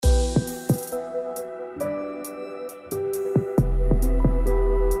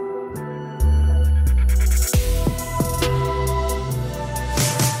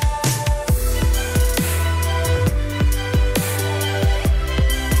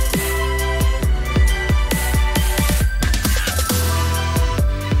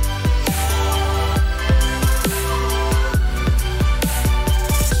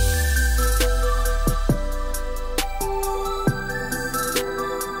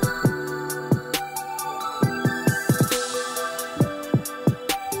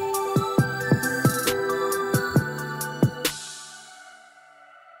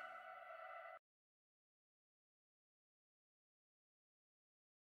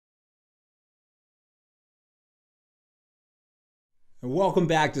And welcome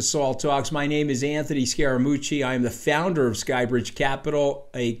back to Salt Talks. My name is Anthony Scaramucci. I am the founder of Skybridge Capital,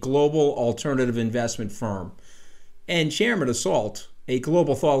 a global alternative investment firm, and chairman of SALT, a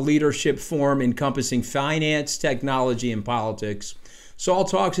global thought leadership forum encompassing finance, technology, and politics.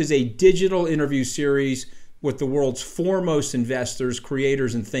 Salt Talks is a digital interview series with the world's foremost investors,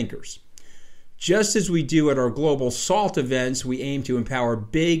 creators, and thinkers. Just as we do at our global SALT events, we aim to empower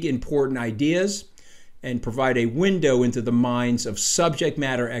big, important ideas and provide a window into the minds of subject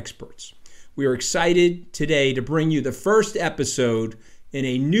matter experts. We are excited today to bring you the first episode in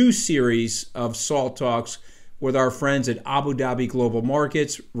a new series of SALT Talks with our friends at Abu Dhabi Global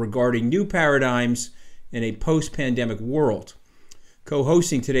Markets regarding new paradigms in a post-pandemic world.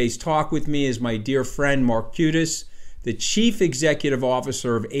 Co-hosting today's talk with me is my dear friend Mark Cutis, the Chief Executive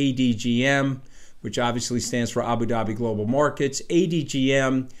Officer of ADGM, which obviously stands for Abu Dhabi Global Markets.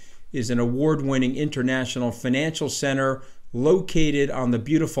 ADGM is an award-winning international financial center located on the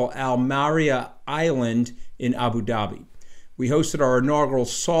beautiful Al Maria Island in Abu Dhabi. We hosted our inaugural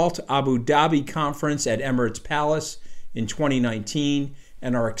SALT Abu Dhabi conference at Emirates Palace in 2019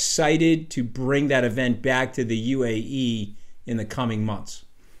 and are excited to bring that event back to the UAE in the coming months.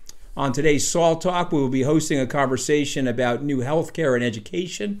 On today's SALT Talk, we will be hosting a conversation about new healthcare and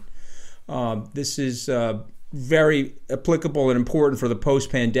education. This is very applicable and important for the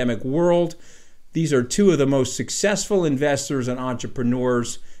post-pandemic world. These are two of the most successful investors and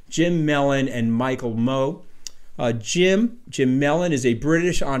entrepreneurs, Jim Mellon and Michael Moe. Jim Mellon is a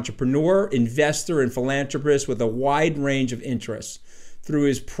British entrepreneur, investor, and philanthropist with a wide range of interests. Through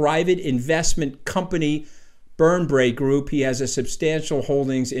his private investment company, Burnbrae Group, he has a substantial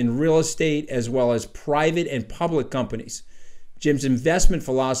holdings in real estate as well as private and public companies. Jim's investment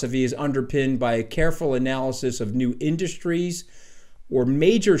philosophy is underpinned by a careful analysis of new industries or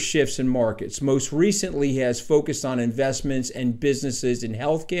major shifts in markets. Most recently, he has focused on investments and businesses in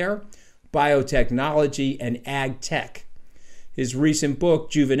healthcare, biotechnology, and ag tech. His recent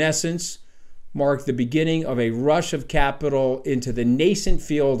book, Juvenescence, marked the beginning of a rush of capital into the nascent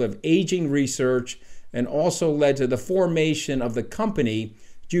field of aging research and also led to the formation of the company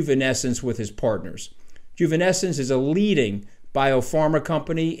Juvenescence with his partners. Juvenescence is a leading biopharma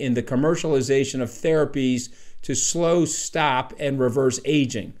company in the commercialization of therapies to slow, stop, and reverse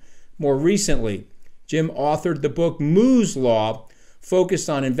aging. More recently, Jim authored the book Moo's Law, focused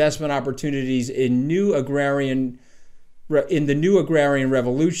on investment opportunities in the new agrarian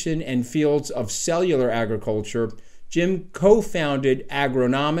revolution and fields of cellular agriculture. Jim co-founded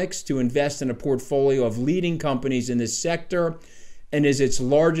Agronomics to invest in a portfolio of leading companies in this sector and is its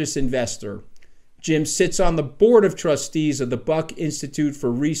largest investor. Jim sits on the board of trustees of the Buck Institute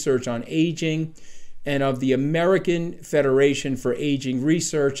for Research on Aging and of the American Federation for Aging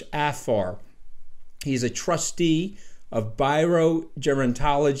Research, AFAR. He's a trustee of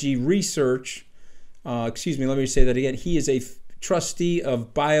Biogerontology Research. Let me say that again. He is a trustee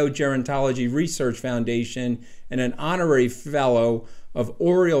of Biogerontology Research Foundation and an honorary fellow of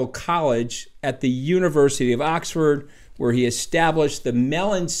Oriel College at the University of Oxford, where he established the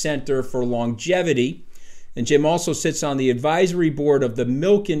Mellon Center for Longevity. And Jim also sits on the advisory board of the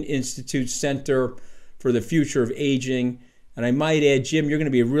Milken Institute Center for the Future of Aging. And I might add, Jim, you're going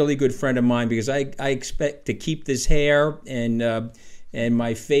to be a really good friend of mine because I expect to keep this hair and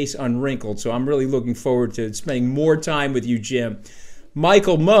my face unwrinkled. So I'm really looking forward to spending more time with you, Jim.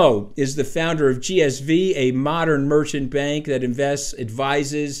 Michael Moe is the founder of GSV, a modern merchant bank that invests,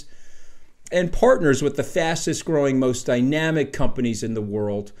 advises, and partners with the fastest growing, most dynamic companies in the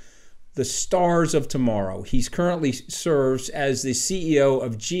world, the stars of tomorrow. He currently serves as the CEO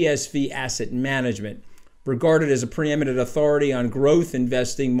of GSV Asset Management. Regarded as a preeminent authority on growth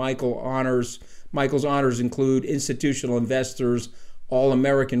investing, Michael's honors include Institutional Investors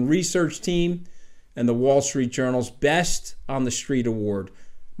All-American Research Team and the Wall Street Journal's Best on the Street Award.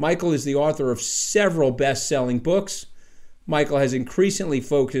 Michael is the author of several best-selling books. Michael has increasingly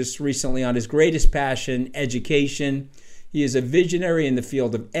focused recently on his greatest passion, education. He is a visionary in the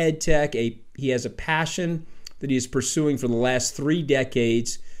field of ed tech. He has a passion that he is pursuing for the last 3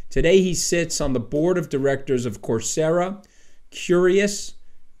 decades. Today he sits on the board of directors of Coursera, Curious,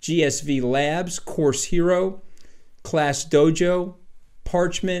 GSV Labs, Course Hero, Class Dojo,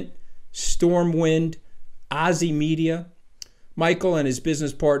 Parchment, Stormwind, Ozzy Media. Michael and his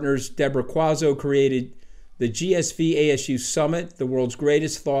business partners, Deborah Quazzo, created the GSV ASU Summit, the world's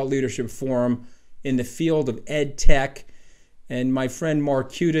greatest thought leadership forum in the field of ed tech. And my friend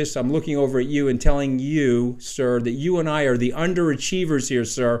Mark Cutis, I'm looking over at you and telling you, sir, that you and I are the underachievers here,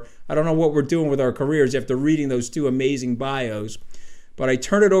 sir. I don't know what we're doing with our careers after reading those 2 amazing bios. But I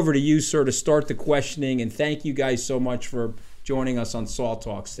turn it over to you, sir, to start the questioning. And thank you guys so much for joining us on SALT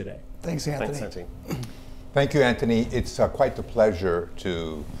Talks today. Thanks, Anthony. Thanks, Anthony. Thank you, Anthony. It's quite a pleasure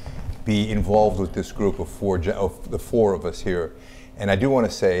to be involved with this group of the four of us here. And I do want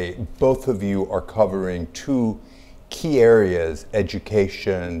to say both of you are covering two key areas,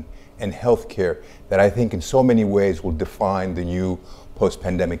 education and healthcare, that I think in so many ways will define the new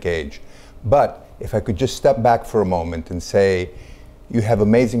post-pandemic age. But if I could just step back for a moment and say, you have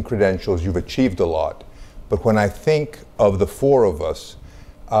amazing credentials, you've achieved a lot. But when I think of the four of us,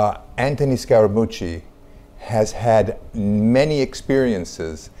 Anthony Scaramucci has had many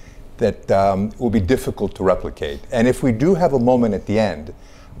experiences that will be difficult to replicate. And if we do have a moment at the end,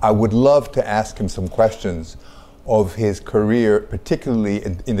 I would love to ask him some questions of his career, particularly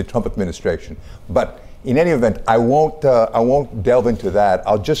in the Trump administration. But in any event, I won't delve into that.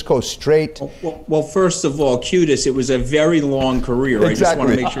 I'll just go straight. Well, first of all, Cutis, it was a very long career. Exactly. I just want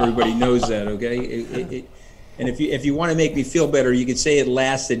to make sure everybody knows that, okay? And if you want to make me feel better, you could say it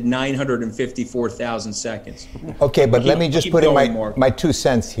lasted 954,000 seconds. Okay, but let me just put in my 2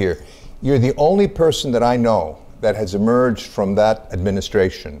 cents here. You're the only person that I know that has emerged from that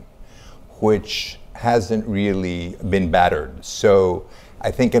administration which hasn't really been battered. So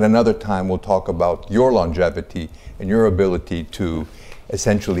I think at another time we'll talk about your longevity and your ability to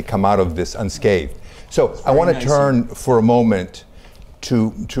essentially come out of this unscathed. So I want to turn for a moment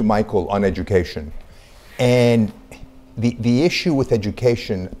to Michael on education. And the issue with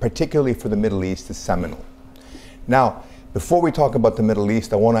education, particularly for the Middle East, is seminal. Now, before we talk about the Middle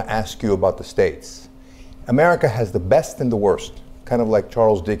East, I want to ask you about the States. America has the best and the worst, kind of like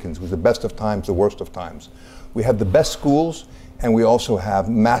Charles Dickens, who's the best of times, the worst of times. We have the best schools, and we also have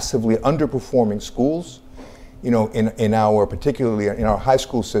massively underperforming schools, particularly in our high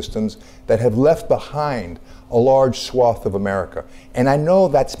school systems, that have left behind a large swath of America. And I know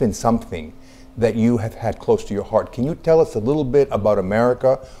that's been something that you have had close to your heart. Can you tell us a little bit about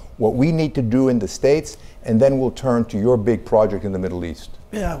America, what we need to do in the States, and then we'll turn to your big project in the Middle East?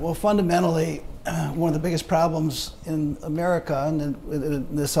 Yeah, well, fundamentally, one of the biggest problems in America, and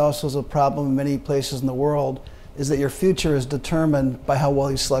this also is a problem in many places in the world, is that your future is determined by how well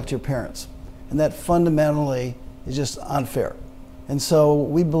you select your parents. And that fundamentally is just unfair. And so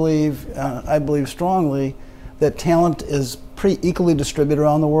we believe, I believe strongly, that talent is pretty equally distributed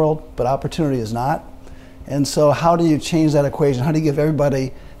around the world, but opportunity is not. And so how do you change that equation? How do you give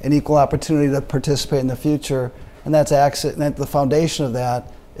everybody an equal opportunity to participate in the future? And that's access, and the foundation of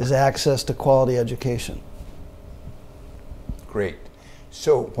that is access to quality education. Great.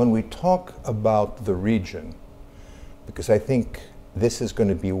 So when we talk about the region, because I think this is going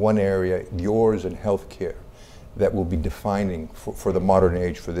to be one area, yours and healthcare, that will be defining for the modern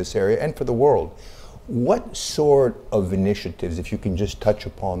age for this area and for the world. What sort of initiatives, if you can just touch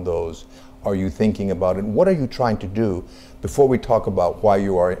upon those, are you thinking about, and what are you trying to do before we talk about why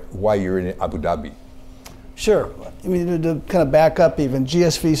you're in Abu Dhabi? Sure. I mean, to kind of back up even,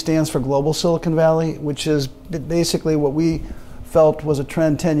 GSV stands for Global Silicon Valley, which is basically what we felt was a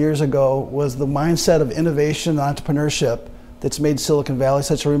trend 10 years ago, was the mindset of innovation and entrepreneurship that's made Silicon Valley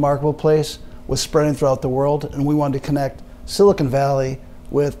such a remarkable place, was spreading throughout the world, and we wanted to connect Silicon Valley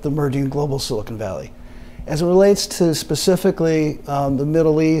with the emerging global Silicon Valley. As it relates to specifically the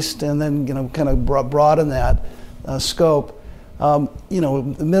Middle East, and then kind of broaden that scope,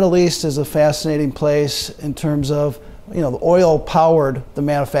 the Middle East is a fascinating place in terms of, the oil powered the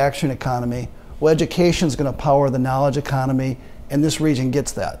manufacturing economy. Well, education is going to power the knowledge economy, and this region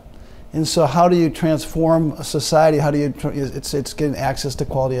gets that. And so how do you transform a society? How do you, it's getting access to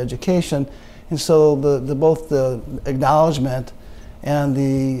quality education. And so both the acknowledgement and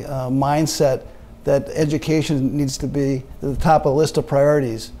the mindset that education needs to be at the top of the list of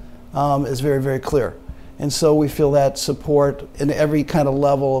priorities is very, very clear. And so we feel that support in every kind of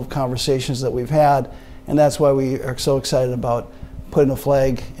level of conversations that we've had, and that's why we are so excited about putting a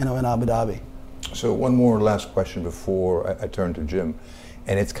flag, in Abu Dhabi. So one more last question before I turn to Jim,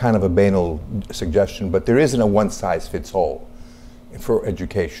 and it's kind of a banal suggestion, but there isn't a one-size-fits-all for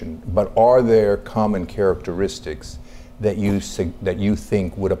education. But are there common characteristics that you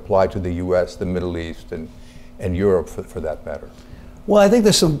think would apply to the U.S., the Middle East, and Europe for that matter? Well, I think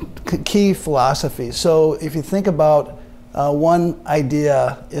there's some key philosophies. So if you think about one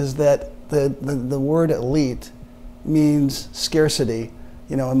idea is that the word elite means scarcity,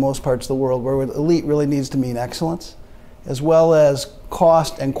 in most parts of the world, where elite really needs to mean excellence, as well as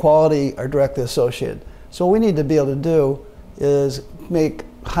cost and quality are directly associated. So what we need to be able to do is make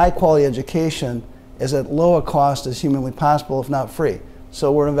high quality education as at low a cost as humanly possible, if not free.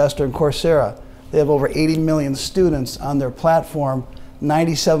 So we're an investor in Coursera. They have over 80 million students on their platform.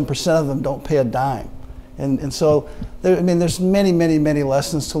 97% of them don't pay a dime. And so, there's many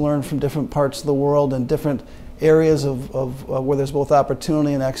lessons to learn from different parts of the world and different areas of where there's both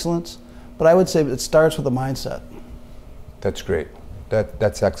opportunity and excellence. But I would say it starts with a mindset. That's great.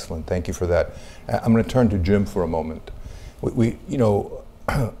 That's excellent. Thank you for that. I'm going to turn to Jim for a moment.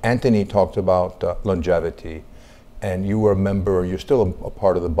 Anthony talked about longevity, and you were a member, you're still a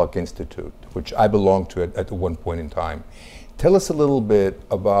part of the Buck Institute, which I belonged to at one point in time. Tell us a little bit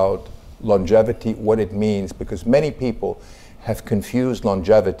about longevity, what it means, because many people have confused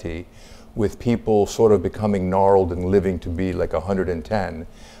longevity with people sort of becoming gnarled and living to be like 110,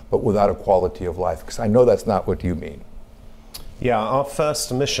 but without a quality of life, because I know that's not what you mean. Yeah, our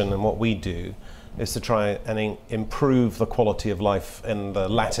first mission and what we do is to try and improve the quality of life in the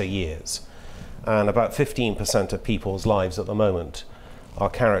latter years. And about 15% of people's lives at the moment are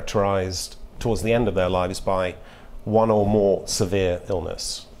characterized towards the end of their lives by one or more severe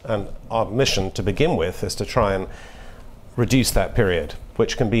illness. And our mission to begin with is to try and reduce that period,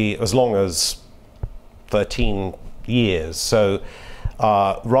 which can be as long as 13 years. So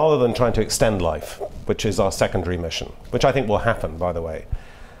rather than trying to extend life, which is our secondary mission, which I think will happen, by the way.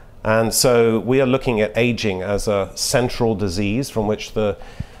 And so we are looking at aging as a central disease from which the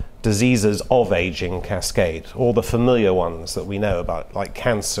diseases of aging cascade, all the familiar ones that we know about, like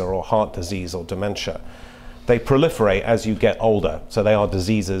cancer or heart disease or dementia. They proliferate as you get older, so they are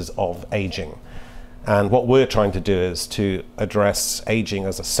diseases of aging. And what we're trying to do is to address aging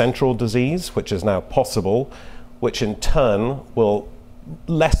as a central disease, which is now possible, which in turn will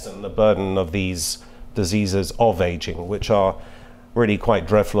lessen the burden of these diseases of aging, which are really quite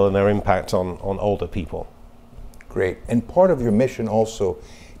dreadful in their impact on older people. Great. And part of your mission also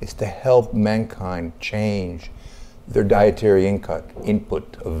is to help mankind change their dietary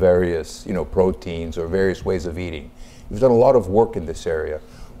input of various proteins or various ways of eating. You've done a lot of work in this area,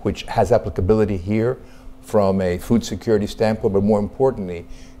 which has applicability here from a food security standpoint, but more importantly,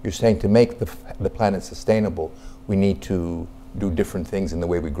 you're saying to make the planet sustainable, we need to do different things in the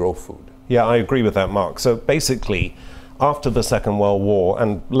way we grow food. Yeah, I agree with that, Mark. So basically, after the Second World War,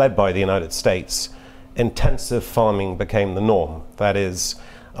 and led by the United States, intensive farming became the norm. That is,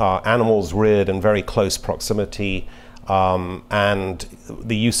 animals reared in very close proximity, and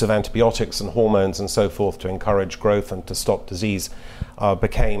the use of antibiotics and hormones and so forth to encourage growth and to stop disease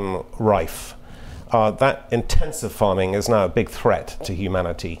became rife. That intensive farming is now a big threat to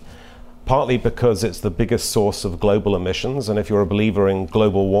humanity, partly because it's the biggest source of global emissions, and if you're a believer in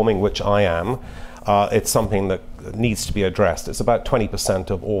global warming, which I am, it's something that needs to be addressed. It's about 20%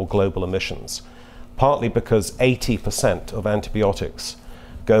 of all global emissions, partly because 80% of antibiotics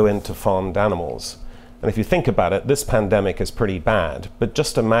go into farmed animals. And if you think about it, this pandemic is pretty bad, but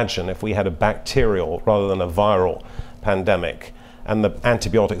just imagine if we had a bacterial rather than a viral pandemic and the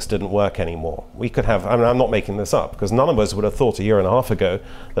antibiotics didn't work anymore. We could have, I'm not making this up, because none of us would have thought a year and a half ago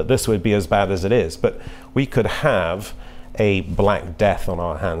that this would be as bad as it is, but we could have a Black Death on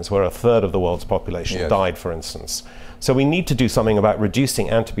our hands, where a third of the world's population died, for instance. So we need to do something about reducing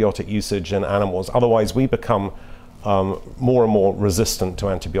antibiotic usage in animals, otherwise we become more and more resistant to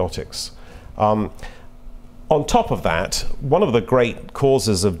antibiotics. On top of that, one of the great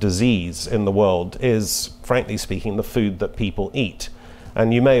causes of disease in the world is, frankly speaking, the food that people eat.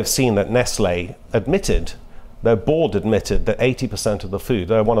 And you may have seen that Nestle admitted, their board admitted that 80% of the food,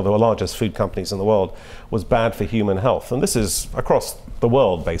 they're one of the largest food companies in the world, was bad for human health. And this is across the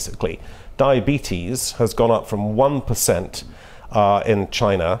world, basically. Diabetes has gone up from 1% in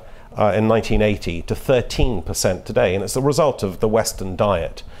China in 1980 to 13% today, and it's a result of the Western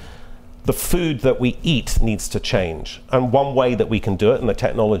diet. The food that we eat needs to change, and one way that we can do it, and the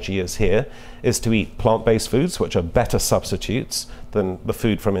technology is here, is to eat plant-based foods, which are better substitutes than the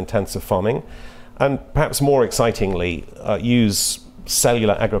food from intensive farming, and perhaps more excitingly, use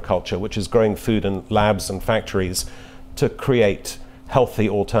cellular agriculture, which is growing food in labs and factories to create healthy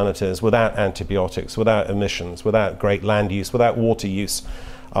alternatives without antibiotics, without emissions, without great land use, without water use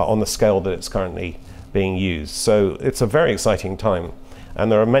on the scale that it's currently being used. So it's a very exciting time. And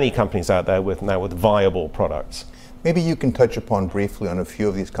there are many companies out there with viable products. Maybe you can touch upon briefly on a few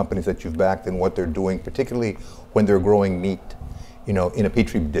of these companies that you've backed and what they're doing, particularly when they're growing meat, in a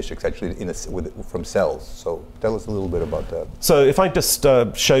petri dish, actually from cells. So tell us a little bit about that. So if I just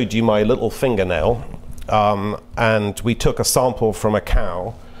showed you my little fingernail, and we took a sample from a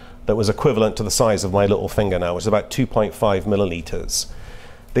cow that was equivalent to the size of my little fingernail, which is about 2.5 milliliters.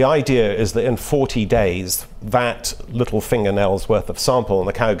 The idea is that in 40 days, that little fingernail's worth of sample, and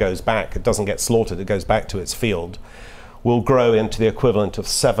the cow goes back, it doesn't get slaughtered, it goes back to its field, will grow into the equivalent of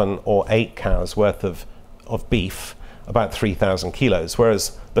 7 or 8 cows worth of beef, about 3,000 kilos.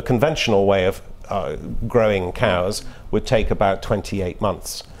 Whereas the conventional way of growing cows would take about 28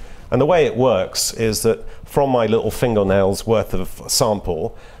 months. And the way it works is that from my little fingernails worth of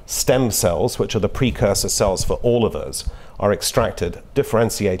sample, stem cells, which are the precursor cells for all of us, are extracted,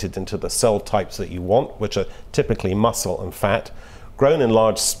 differentiated into the cell types that you want, which are typically muscle and fat, grown in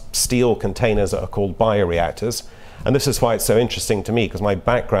large steel containers that are called bioreactors. And this is why it's so interesting to me, because my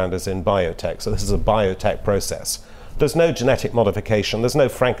background is in biotech, so this is a biotech process. There's no genetic modification, there's no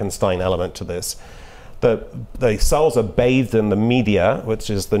Frankenstein element to this. The cells are bathed in the media, which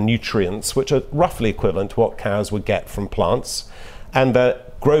is the nutrients, which are roughly equivalent to what cows would get from plants, and the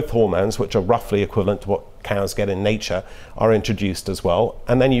growth hormones, which are roughly equivalent to what cows get in nature, are introduced as well.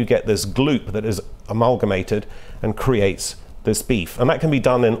 And then you get this gloop that is amalgamated and creates this beef. And that can be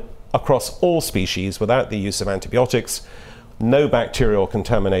done across all species without the use of antibiotics, no bacterial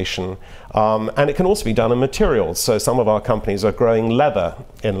contamination, and it can also be done in materials. So some of our companies are growing leather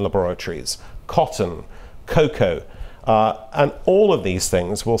in laboratories, cotton, cocoa, and all of these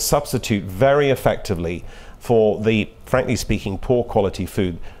things will substitute very effectively for the, frankly speaking, poor quality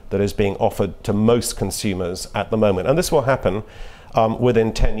food that is being offered to most consumers at the moment. And this will happen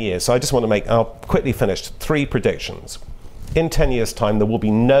within 10 years. So I just want to make, I'll quickly finish, 3 predictions. In 10 years' time, there will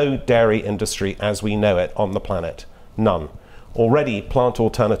be no dairy industry as we know it on the planet. None. Already, plant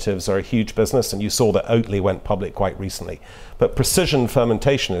alternatives are a huge business, and you saw that Oatly went public quite recently. But precision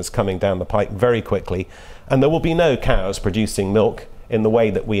fermentation is coming down the pipe very quickly, and there will be no cows producing milk in the way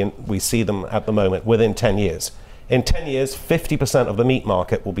that we see them at the moment within 10 years. In 10 years, 50% of the meat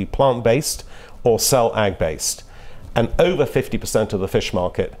market will be plant-based or cell ag-based, and over 50% of the fish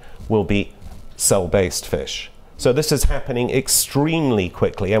market will be cell-based fish. So this is happening extremely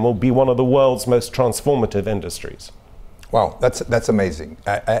quickly and will be one of the world's most transformative industries. Wow, that's amazing.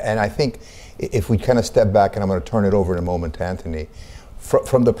 And I think if we kind of step back, and I'm going to turn it over in a moment to Anthony,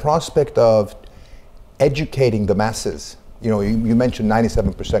 from the prospect of educating the masses, you mentioned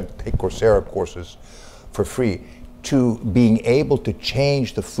 97% take Coursera courses for free, to being able to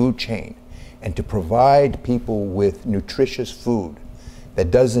change the food chain and to provide people with nutritious food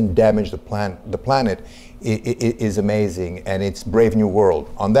that doesn't damage the planet is amazing, and it's Brave New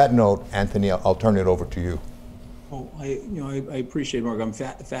World. On that note, Anthony, I'll turn it over to you. Well, I appreciate it, Mark. I'm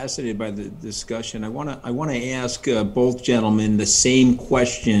fascinated by the discussion. I want to ask both gentlemen the same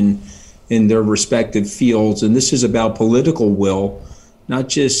question in their respective fields, and this is about political will, not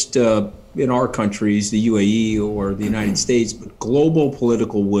just in our countries, the UAE or the United States, but global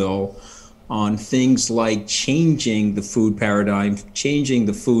political will on things like changing the food paradigm, changing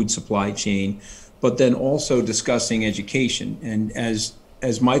the food supply chain, but then also discussing education. And as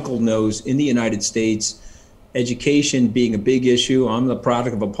Michael knows, in the United States, education being a big issue. I'm the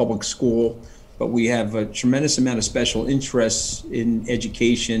product of a public school, but we have a tremendous amount of special interests in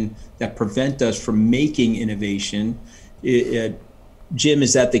education that prevent us from making innovation. Jim,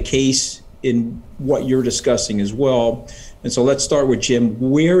 is that the case in what you're discussing as well? And so let's start with Jim.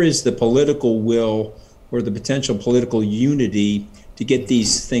 Where is the political will or the potential political unity to get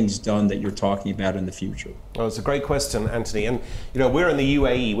these things done that you're talking about in the future? Well, it's a great question, Anthony. And we're in the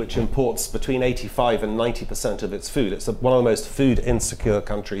UAE, which imports between 85 and 90% of its food. It's one of the most food insecure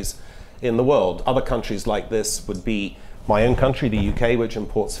countries in the world. Other countries like this would be my own country, the UK, which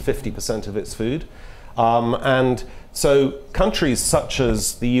imports 50% of its food. And so countries such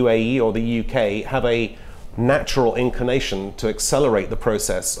as the UAE or the UK have a natural inclination to accelerate the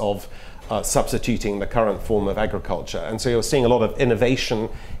process of substituting the current form of agriculture. And so you're seeing a lot of innovation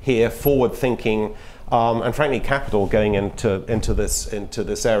here, forward thinking, and frankly capital going into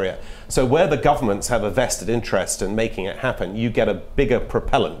this area. So where the governments have a vested interest in making it happen, you get a bigger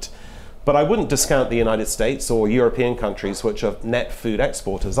propellant. But I wouldn't discount the United States or European countries, which are net food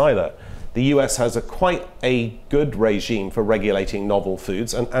exporters either. The US has quite a good regime for regulating novel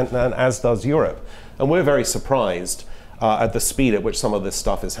foods, and as does Europe. And we're very surprised at the speed at which some of this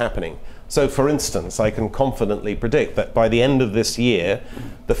stuff is happening. So for instance, I can confidently predict that by the end of this year,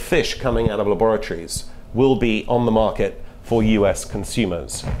 the fish coming out of laboratories will be on the market for US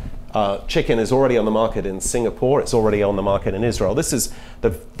consumers. Chicken is already on the market in Singapore, it's already on the market in Israel. This is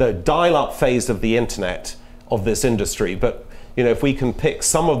the dial-up phase of the internet of this industry, but if we can pick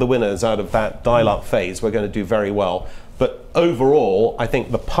some of the winners out of that dial-up phase, we're going to do very well. But overall, I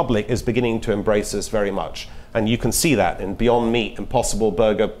think the public is beginning to embrace this very much. And you can see that in Beyond Meat, Impossible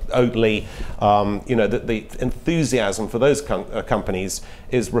Burger, Oatly. The enthusiasm for those companies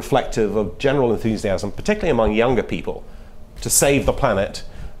is reflective of general enthusiasm, particularly among younger people, to save the planet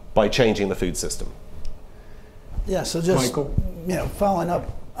by changing the food system. Yeah, so just Michael? Following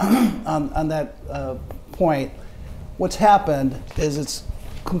up on that point, what's happened is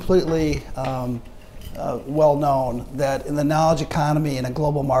completely well known that in the knowledge economy in a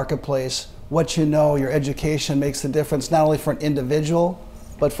global marketplace, what you know, your education makes the difference not only for an individual,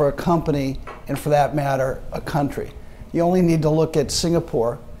 but for a company, and for that matter, a country. You only need to look at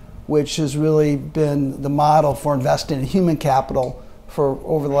Singapore, which has really been the model for investing in human capital for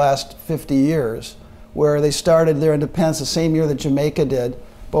over the last 50 years, where they started their independence the same year that Jamaica did.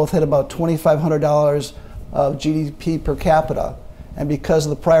 Both had about $2,500 of GDP per capita. And because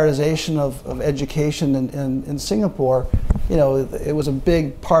of the prioritization of education in Singapore, you know, it was a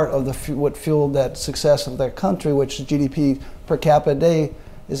big part of what fueled that success of their country, which GDP per capita today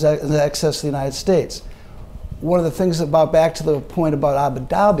is in excess of the United States. One of the things about, back to the point about Abu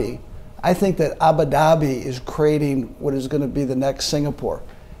Dhabi, I think that Abu Dhabi is creating what is going to be the next Singapore.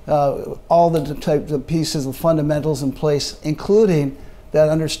 All the types of pieces, the fundamentals in place, including that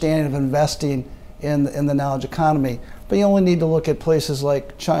understanding of investing in the knowledge economy. But you only need to look at places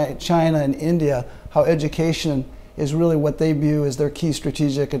like China and India, how education is really what they view as their key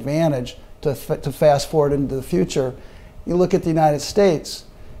strategic advantage to fast forward into the future. You look at the United States,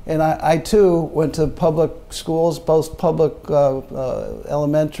 and I too went to public schools, both public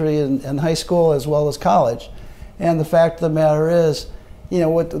elementary and high school as well as college. And the fact of the matter is, you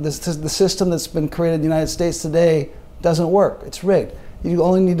know, the system that's been created in the United States today doesn't work. It's rigged. You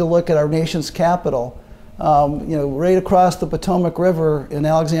only need to look at our nation's capital. You know, right across the Potomac River in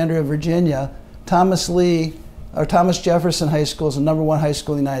Alexandria, Virginia, Thomas Jefferson High School is the #1 high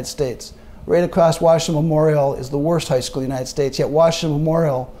school in the United States. Right across Washington Memorial is the worst high school in the United States, yet Washington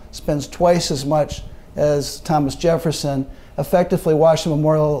Memorial spends twice as much as Thomas Jefferson. Effectively, Washington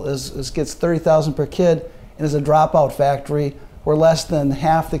Memorial gets $30,000 per kid and is a dropout factory where less than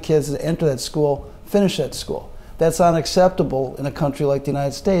half the kids that enter that school finish that school. That's unacceptable in a country like the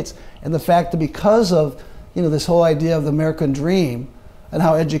United States. And the fact that because of, you know, this whole idea of the American dream and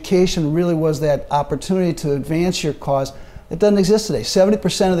how education really was that opportunity to advance your cause, it doesn't exist today.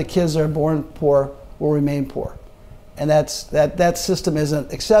 70% of the kids that are born poor will remain poor. And that system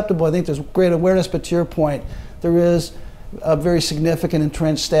isn't acceptable. I think there's great awareness, but to your point, there is a very significant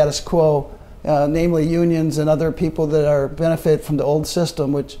entrenched status quo, namely unions and other people that are benefit from the old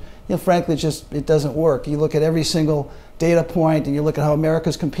system, which, you know, frankly, it doesn't work. You look at every single data point, and you look at how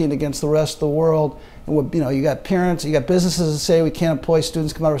America's competing against the rest of the world. And what, you know, you got parents, you got businesses that say we can't employ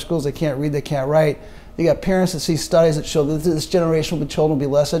students come out of our schools, they can't read, they can't write. You got parents that see studies that show that this generation of children will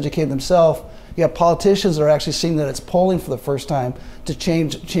be less educated themselves. You got politicians that are actually seeing that it's polling for the first time to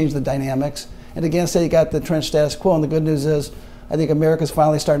change the dynamics. And again, say you got the entrenched status quo. And the good news is, I think America's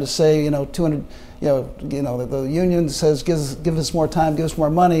finally starting to say, you know, 200, the union says give us more time, give us more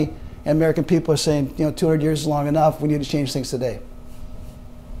money. And American people are saying, you know, 200 years is long enough. We need to change things today.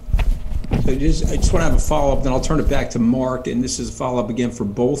 So I just want to have a follow-up, then I'll turn it back to Mark. And this is a follow-up again for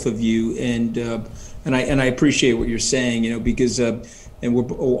both of you. And I appreciate what you're saying, you know, because and we're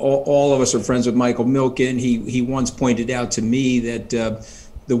all of us are friends with Michael Milken. He once pointed out to me that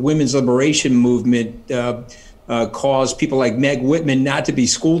the women's liberation movement caused people like Meg Whitman not to be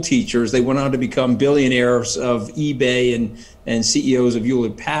school teachers. They went on to become billionaires of eBay and CEOs of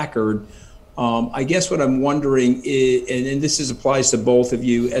Hewlett Packard. I guess what I'm wondering is, and this applies to both of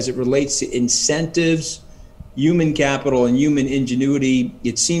you, as it relates to incentives, human capital, and human ingenuity.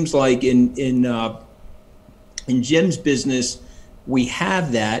 It seems like in Jim's business, we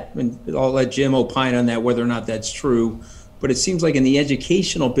have that, and I'll let Jim opine on that, whether or not that's true. But it seems like in the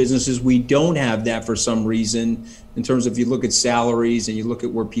educational businesses, we don't have that for some reason, in terms of, if you look at salaries and you look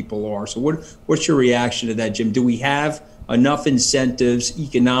at where people are. So what's your reaction to that, Jim? Do we have enough incentives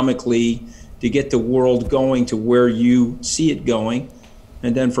economically to get the world going to where you see it going?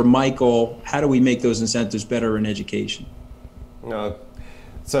 And then for Michael, how do we make those incentives better in education?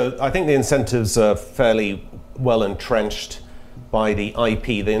 So I think the incentives are fairly well entrenched by the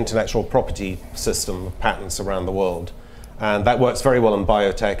IP, the intellectual property system of patents around the world. And that works very well in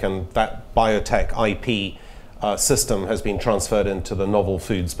biotech, and that biotech IP system has been transferred into the novel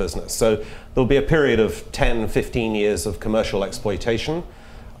foods business. So there'll be a period of 10, 15 years of commercial exploitation,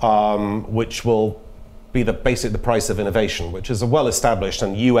 which will be the price of innovation, which is a well-established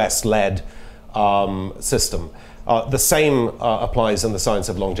and US-led system. The same applies in the science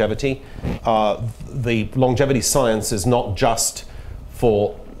of longevity. The longevity science is not just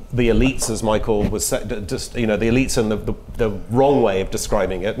for the elites, as Michael was saying, just, you know, the elites in the wrong way of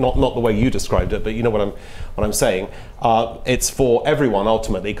describing it, not the way you described it, but you know what I'm saying. It's for everyone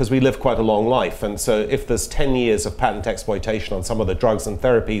ultimately, because we live quite a long life, and so if there's 10 years of patent exploitation on some of the drugs and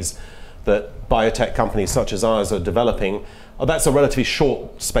therapies that biotech companies such as ours are developing, that's a relatively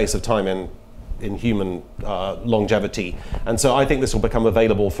short space of time in in human longevity. And so I think this will become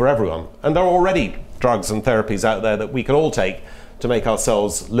available for everyone. And there are already drugs and therapies out there that we can all take to make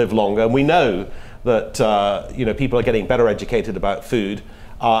ourselves live longer. And we know that people are getting better educated about food,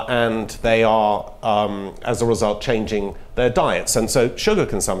 and they are, as a result, changing their diets. And so sugar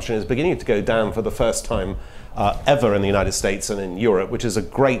consumption is beginning to go down for the first time ever in the United States and in Europe, which is a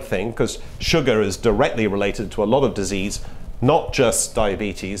great thing, because sugar is directly related to a lot of disease, not just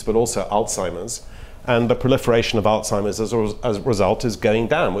diabetes, but also Alzheimer's. And the proliferation of Alzheimer's as a result is going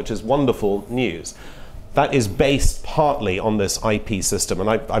down, which is wonderful news. That is based partly on this IP system. And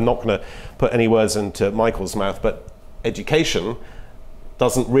I'm not going to put any words into Michael's mouth, but education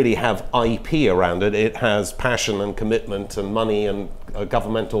doesn't really have IP around it. It has passion and commitment and money and a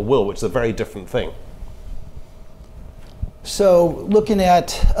governmental will, which is a very different thing. So looking at,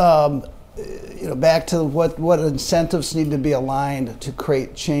 back to what incentives need to be aligned to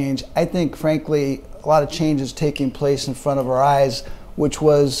create change, I think, frankly, a lot of change is taking place in front of our eyes, which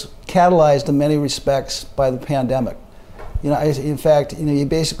was catalyzed in many respects by the pandemic. In fact, you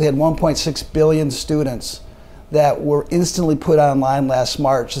basically had 1.6 billion students that were instantly put online last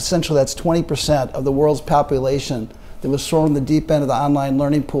March. Essentially, that's 20% of the world's population that was thrown in the deep end of the online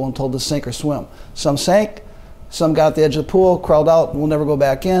learning pool and told to sink or swim. Some sank, some got at the edge of the pool, crawled out, and will never go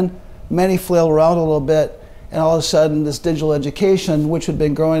back in. Many flailed around a little bit, and all of a sudden, this digital education, which had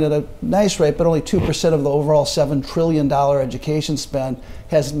been growing at a nice rate, but only 2% of the overall $7 trillion education spend,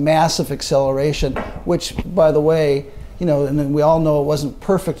 has massive acceleration, which, by the way, and we all know it wasn't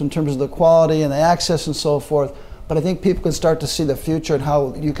perfect in terms of the quality and the access and so forth, but I think people can start to see the future and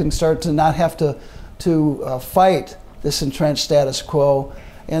how you can start to not have to fight this entrenched status quo.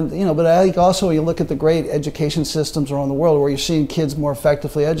 And but I think also you look at the great education systems around the world where you're seeing kids more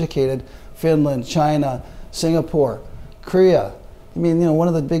effectively educated: Finland, China, Singapore, Korea. I mean, one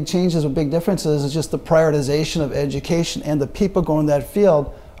of the big changes or big differences is just the prioritization of education, and the people going to that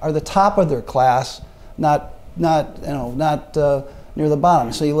field are the top of their class, not near the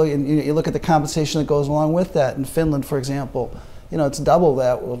bottom. So you look at the compensation that goes along with that. In Finland, for example, it's double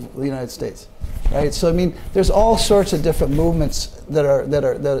that of the United States, right? So I mean, there's all sorts of different movements that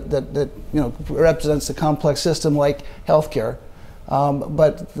represents the complex system like healthcare.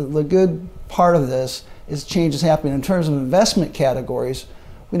 But the good part of this is change is happening in terms of investment categories.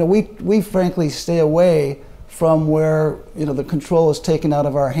 We frankly stay away from where the control is taken out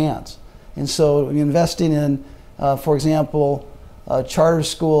of our hands. And so investing in, for example,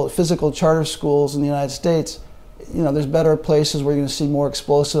 physical charter schools in the United States, there's better places where you're going to see more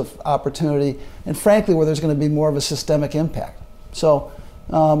explosive opportunity, and frankly, where there's going to be more of a systemic impact. So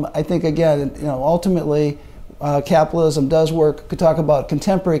I think, again, ultimately, capitalism does work. Could talk about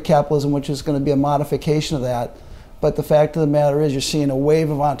contemporary capitalism, which is going to be a modification of that. But the fact of the matter is, you're seeing a wave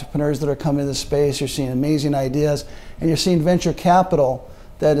of entrepreneurs that are coming into this space. You're seeing amazing ideas, and you're seeing venture capital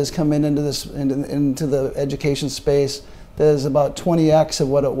that is coming into the education space that is about 20x of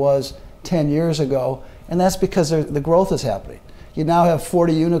what it was 10 years ago, and that's because the growth is happening. You now have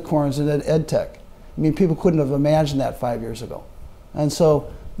 40 unicorns in ed tech. I mean, people couldn't have imagined that 5 years ago. And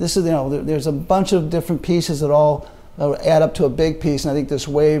so this is, there's a bunch of different pieces that all add up to a big piece, and I think this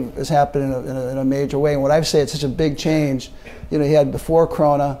wave is happening in a major way. And what I say, it's such a big change. You had before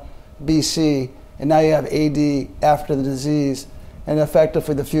Corona, BC, and now you have AD after the disease, and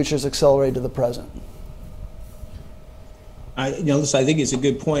effectively the future is accelerated to the present. Listen, I think it's a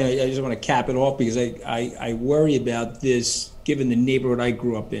good point. I just want to cap it off because I worry about this given the neighborhood I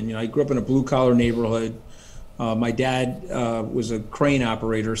grew up in. I grew up in a blue-collar neighborhood. My dad was a crane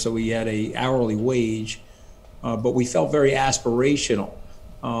operator, so we had an hourly wage, but we felt very aspirational.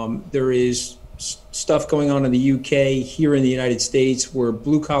 There is stuff going on in the UK, here in the United States, where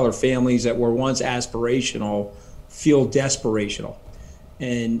blue-collar families that were once aspirational feel desperational.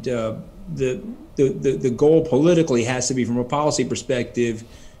 And the goal politically has to be, from a policy perspective,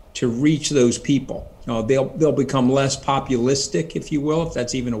 to reach those people. They'll become less populistic, if you will, if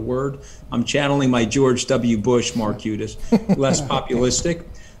that's even a word. I'm channeling my George W. Bush, Mark Udis. Less populistic.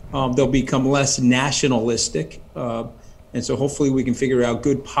 They'll become less nationalistic. And so hopefully we can figure out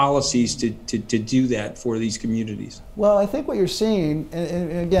good policies to do that for these communities. Well, I think what you're seeing,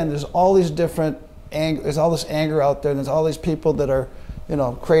 and again, there's all these different there's all this anger out there, and there's all these people that are,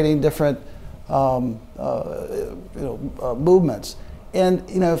 creating different, movements. And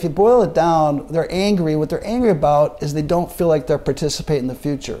if you boil it down, they're angry. What they're angry about is they don't feel like they're participating in the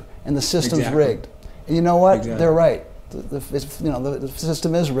future, and the system's rigged. And you know what? Exactly. They're right. The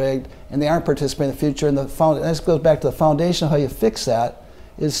system is rigged, and they aren't participating in the future. And this goes back to the foundation of how you fix that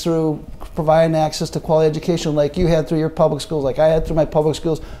is through providing access to quality education like you had through your public schools, like I had through my public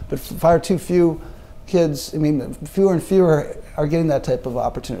schools, but far too few kids, I mean, fewer and fewer are getting that type of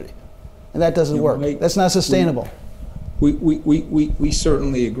opportunity. And that doesn't work. That's not sustainable. We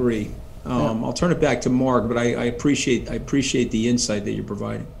certainly agree. I'll turn it back to Mark, but I appreciate the insight that you're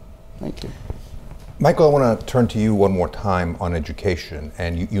providing. Thank you. Michael, I want to turn to you one more time on education.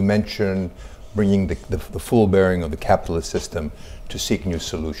 And you mentioned bringing the full bearing of the capitalist system to seek new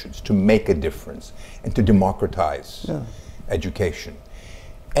solutions, to make a difference, and to democratize education.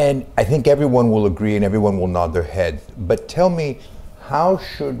 And I think everyone will agree and everyone will nod their head. But tell me, how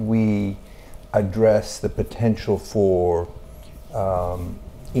should we address the potential for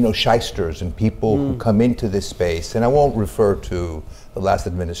shysters and people who come into this space? And I won't refer to the last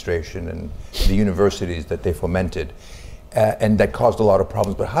administration and the universities that they fomented and that caused a lot of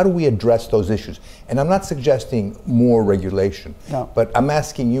problems. But how do we address those issues? And I'm not suggesting more regulation, but I'm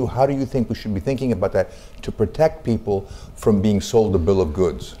asking you, how do you think we should be thinking about that to protect people from being sold a bill of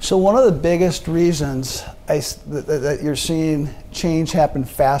goods? So one of the biggest reasons that you're seeing change happen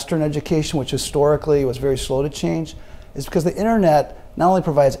faster in education, which historically was very slow to change, is because the internet not only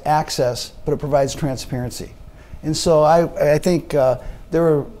provides access, but it provides transparency. And so I think there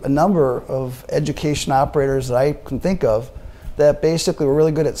were a number of education operators that I can think of that basically were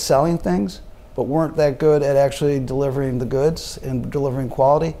really good at selling things, but weren't that good at actually delivering the goods and delivering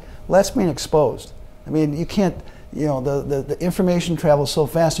quality. Well, that's being exposed. I mean, you can't, the information travels so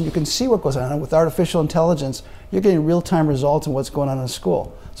fast, and you can see what goes on. And with artificial intelligence, you're getting real-time results on what's going on in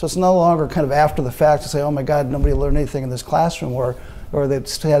school. So it's no longer kind of after the fact to say, oh my God, nobody learned anything in this classroom, or they had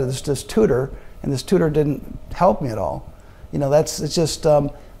this tutor, and this tutor didn't help me at all. It's just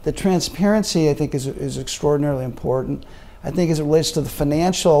the transparency, I think, is extraordinarily important. I think as it relates to the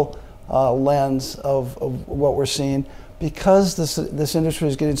financial lens of what we're seeing, because this industry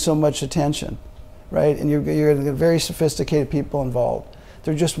is getting so much attention, right? And you're going to get very sophisticated people involved.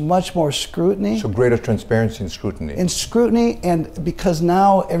 There's just much more scrutiny. So greater transparency and scrutiny. And because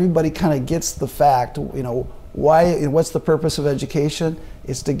now everybody kind of gets the fact, what's the purpose of education?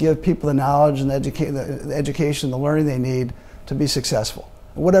 It's to give people the knowledge and the education, the learning they need to be successful,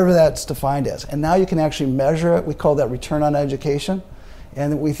 whatever that's defined as. And now you can actually measure it. We call that return on education.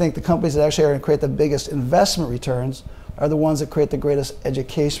 And we think the companies that actually are going to create the biggest investment returns are the ones that create the greatest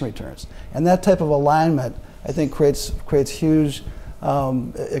education returns. And that type of alignment, I think, creates huge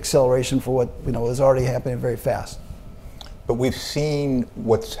acceleration for what is already happening very fast. But we've seen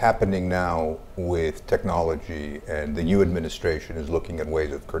what's happening now with technology, and the new administration is looking at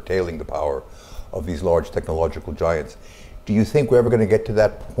ways of curtailing the power of these large technological giants. Do you think we're ever going to get to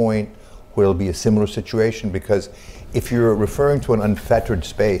that point where it'll be a similar situation? Because if you're referring to an unfettered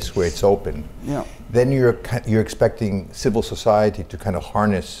space where it's open, then you're expecting civil society to kind of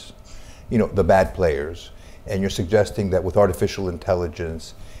harness, the bad players, and you're suggesting that with artificial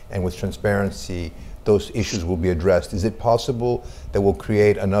intelligence and with transparency, those issues will be addressed. Is it possible that we'll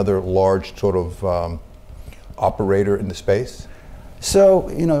create another large sort of operator in the space? So,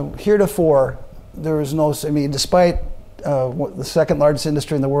 heretofore, there was no, despite the second largest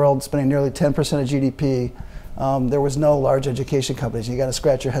industry in the world spending nearly 10% of GDP, there was no large education companies. You got to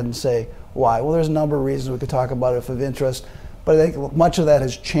scratch your head and say, why? Well, there's a number of reasons we could talk about it if of interest, but I think much of that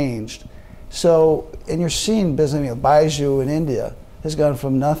has changed. So, and you're seeing business, Baiju in India has gone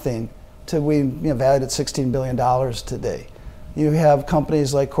from nothing to valued at $16 billion today. You have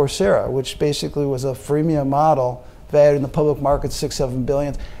companies like Coursera, which basically was a freemium model valued in the public market $6-7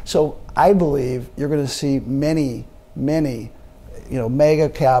 billion. So I believe you're going to see many, mega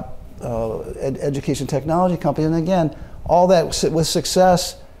cap education technology companies. And again, all that with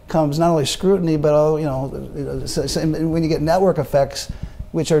success comes not only scrutiny, but when you get network effects,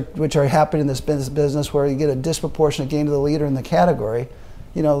 which are happening in this business, where you get a disproportionate gain to the leader in the category.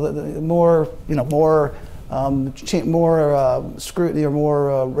 More scrutiny or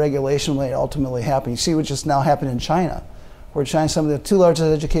more regulation may ultimately happen. You see what just now happened in China, where some of the two largest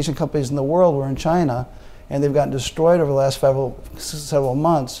education companies in the world were in China, and they've gotten destroyed over the last several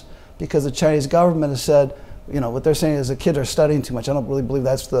months because the Chinese government has said, what they're saying is the kids are studying too much. I don't really believe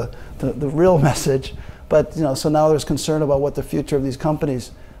that's the real message, but so now there's concern about what the future of these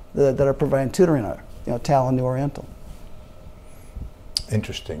companies that are providing tutoring are. Talon, New Oriental.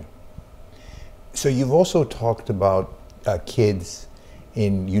 Interesting. So you've also talked about kids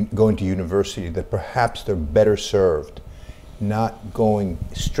going to university, that perhaps they're better served not going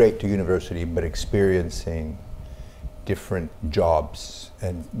straight to university, but experiencing different jobs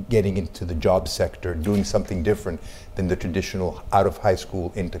and getting into the job sector, doing something different than the traditional out of high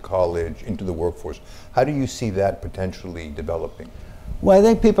school into college, into the workforce. How do you see that potentially developing? Well, I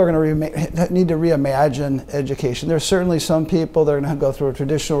think people are going to need to reimagine education. There's certainly some people that are going to go through a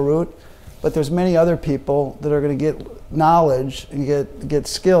traditional route, but there's many other people that are going to get knowledge and get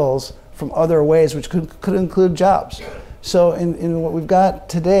skills from other ways, which could include jobs. So in what we've got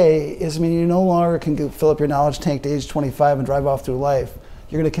today is, I mean, you no longer can fill up your knowledge tank to age 25 and drive off through life.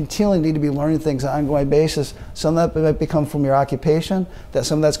 You're going to continually need to be learning things on an ongoing basis. Some of that might become from your occupation, that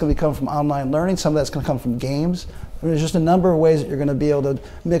some of that's going to come from online learning, some of that's going to come from games. There's just a number of ways that you're going to be able to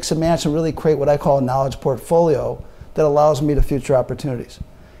mix and match and really create what I call a knowledge portfolio that allows me to future opportunities.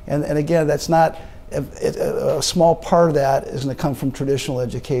 And again, that's not, a small part of that is going to come from traditional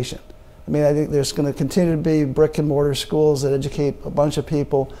education. I mean, I think there's going to continue to be brick and mortar schools that educate a bunch of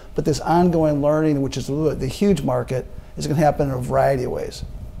people, but this ongoing learning, which is the huge market, is going to happen in a variety of ways.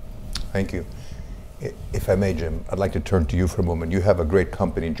 Thank you. If I may, Jim, I'd like to turn to you for a moment. You have a great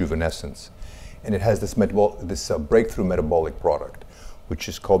company, Juvenescence, and it has this breakthrough metabolic product, which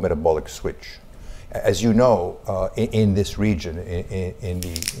is called Metabolic Switch. As you know, in this region, in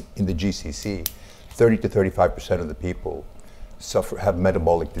the GCC, 30 to 35% of the people have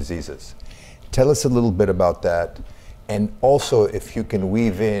metabolic diseases. Tell us a little bit about that, and also if you can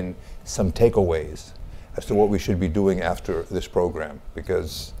weave in some takeaways as to what we should be doing after this program,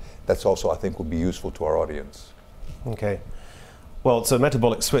 because that's also, I think, will be useful to our audience. Okay. Well, so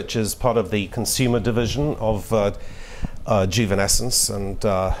Metabolic Switch is part of the consumer division of Juvenescence, and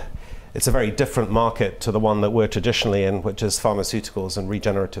it's a very different market to the one that we're traditionally in, which is pharmaceuticals and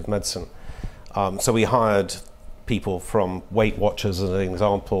regenerative medicine. So we hired people from Weight Watchers, as an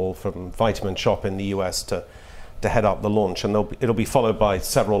example, from Vitamin Shoppe in the US to head up the launch, and it'll be followed by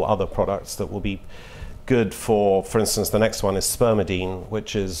several other products that will be good for instance, the next one is spermidine,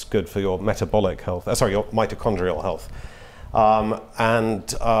 which is good for your metabolic health, your mitochondrial health.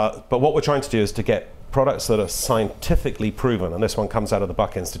 But what we're trying to do is to get products that are scientifically proven, and this one comes out of the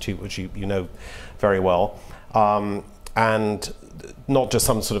Buck Institute, which you know very well, and not just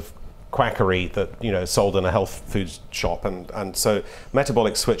some sort of quackery that sold in a health food shop. And so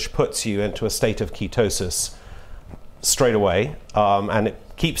Metabolic Switch puts you into a state of ketosis straight away, and it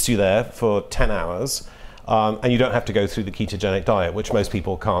keeps you there for 10 hours, and you don't have to go through the ketogenic diet, which most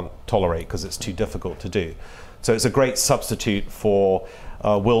people can't tolerate because it's too difficult to do. So it's a great substitute for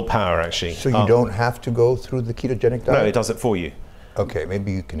willpower, actually. So you don't have to go through the ketogenic diet? No, it does it for you. Okay,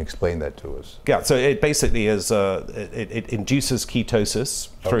 maybe you can explain that to us. Yeah, so it basically is, it induces ketosis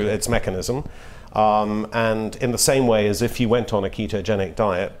through its mechanism, and in the same way as if you went on a ketogenic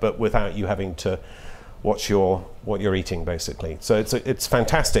diet, but without you having to watch what you're eating, basically. So it's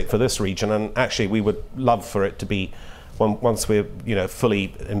fantastic for this region, and actually we would love for it to be, once we're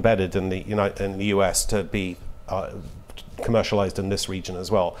fully embedded in the US, to be commercialized in this region as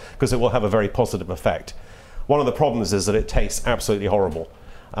well, because it will have a very positive effect. One of the problems is that it tastes absolutely horrible,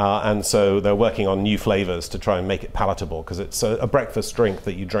 and so they're working on new flavors to try and make it palatable, because it's a breakfast drink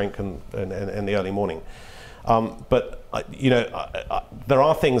that you drink in the early morning. But there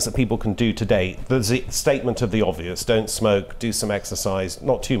are things that people can do today. There's the statement of the obvious: don't smoke, do some exercise,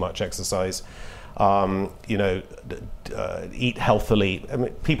 not too much exercise, eat healthily. I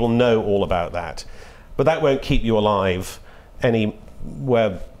mean, people know all about that, but that won't keep you alive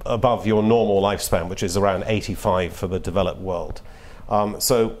anywhere above your normal lifespan, which is around 85 for the developed world. But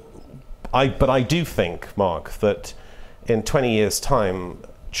I do think, Mark, that in 20 years' time,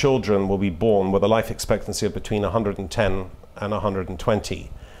 children will be born with a life expectancy of between 110 and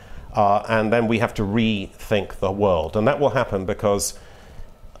 120. And then we have to rethink the world. And that will happen because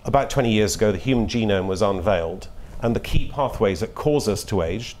about 20 years ago, the human genome was unveiled. And the key pathways that cause us to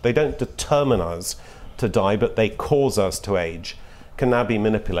age, they don't determine us to die, but they cause us to age, can now be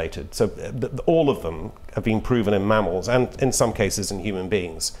manipulated. So all of them have been proven in mammals, and in some cases in human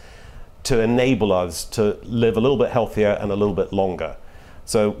beings, to enable us to live a little bit healthier and a little bit longer.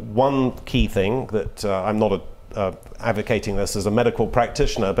 So one key thing that I'm not advocating this as a medical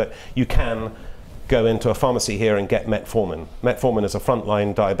practitioner, but you can go into a pharmacy here and get metformin. Metformin is a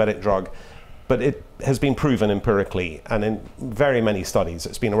frontline diabetic drug, but it has been proven empirically and in very many studies,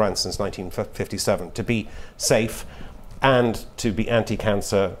 it's been around since 1957, to be safe and to be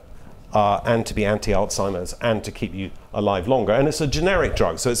anti-cancer and to be anti-Alzheimer's and to keep you alive longer. And it's a generic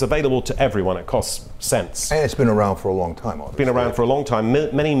drug, so it's available to everyone. It costs cents. And it's been around for a long time, obviously. It's been around for a long time.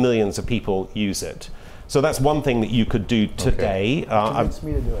 Many millions of people use it. So that's one thing that you could do today. Convince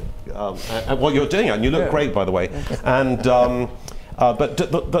me to do it. And what you're doing, and you look great, by the way. And but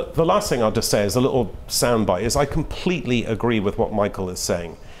the last thing I'll just say is a little soundbite, is I completely agree with what Michael is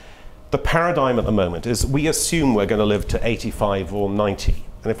saying. The paradigm at the moment is we assume we're going to live to 85 or 90.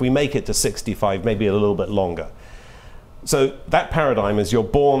 And if we make it to 65, maybe a little bit longer. So that paradigm is you're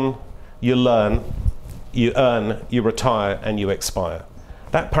born, you learn, you earn, you retire, and you expire.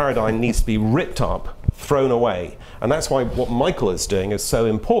 That paradigm needs to be ripped up, thrown away. And that's why what Michael is doing is so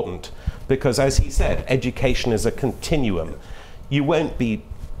important, because as he said, education is a continuum. You won't be,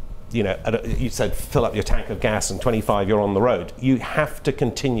 you said fill up your tank of gas and 25 you're on the road. You have to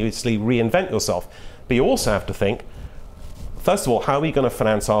continuously reinvent yourself. But you also have to think, first of all, how are we going to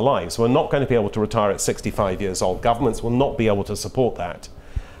finance our lives? We're not going to be able to retire at 65 years old. Governments will not be able to support that.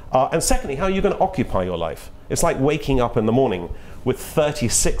 And secondly, how are you going to occupy your life? It's like waking up in the morning with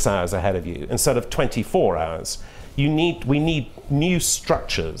 36 hours ahead of you instead of 24 hours. We need new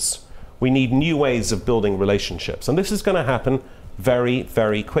structures. We need new ways of building relationships. And this is going to happen very,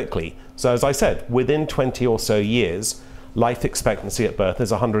 very quickly. So as I said, within 20 or so years, life expectancy at birth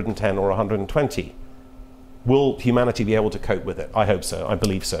is 110 or 120. Will humanity be able to cope with it? I hope so. I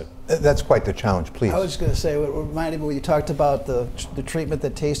believe so. That's quite the challenge, please. I was just going to say, what reminded me when you talked about the treatment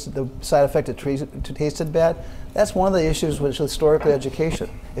that tasted, the side effect that tasted bad, that's one of the issues with historically education.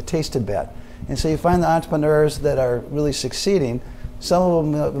 It tasted bad. And so you find the entrepreneurs that are really succeeding. Some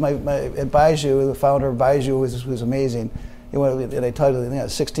of them, at Baiju, the founder of Baiju, who's amazing. And I told you,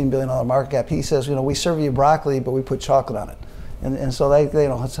 $16 billion market cap. He says, we serve you broccoli, but we put chocolate on it. And so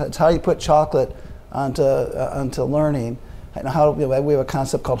it's how you put chocolate onto learning. And how we have a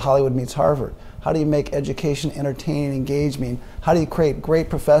concept called Hollywood meets Harvard. How do you make education entertaining, engaging? How do you create great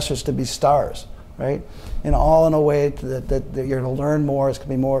professors to be stars, right? All in a way that you're going to learn more. It's going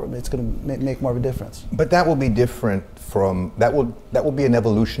to be more. It's going to make more of a difference. But that will be different from that. Will be an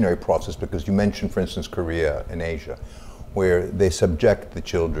evolutionary process, because you mentioned, for instance, Korea and Asia, where they subject the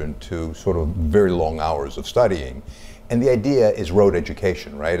children to sort of very long hours of studying. And the idea is road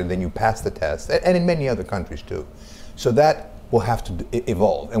education, right? And then you pass the test, and in many other countries too. So that will have to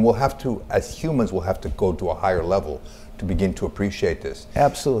evolve, and we'll have to, as humans, we'll have to go to a higher level to begin to appreciate this.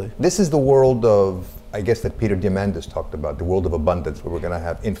 Absolutely. This is the world of, I guess, that Peter Diamandis talked about, the world of abundance, where we're going to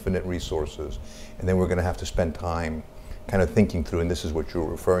have infinite resources, and then we're going to have to spend time kind of thinking through, and this is what you're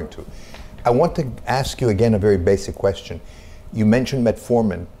referring to. I want to ask you again a very basic question. You mentioned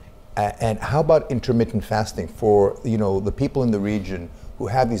metformin. And how about intermittent fasting for the people in the region who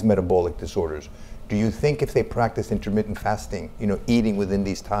have these metabolic disorders? Do you think if they practice intermittent fasting, eating within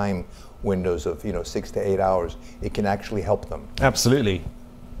these time windows of 6 to 8 hours, it can actually help them? Absolutely,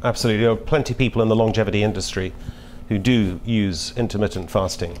 absolutely. There are plenty of people in the longevity industry who do use intermittent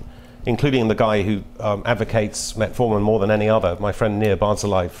fasting, including the guy who advocates metformin more than any other, my friend Nir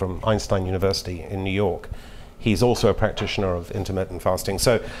Barzilai from Einstein University in New York. He's also a practitioner of intermittent fasting.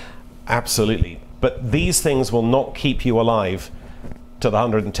 So. Absolutely. But these things will not keep you alive to the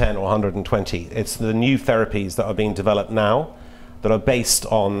 110 or 120. It's the new therapies that are being developed now that are based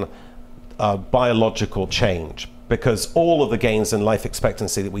on biological change, because all of the gains in life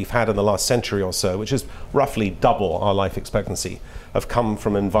expectancy that we've had in the last century or so, which is roughly double our life expectancy, have come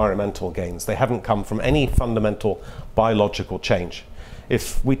from environmental gains. They haven't come from any fundamental biological change.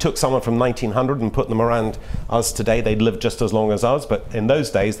 If we took someone from 1900 and put them around us today, they'd live just as long as us, but in those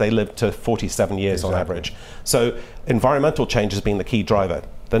days they lived to 47 years on average. So environmental change has been the key driver.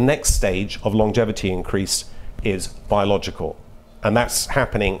 The next stage of longevity increase is biological, and that's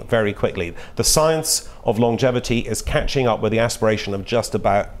happening very quickly. The science of longevity is catching up with the aspiration of just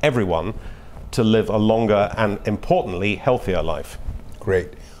about everyone to live a longer and, importantly, healthier life.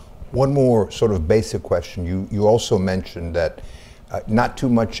 Great. One more sort of basic question. You also mentioned that not too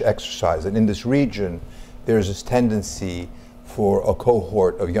much exercise. And in this region, there's this tendency for a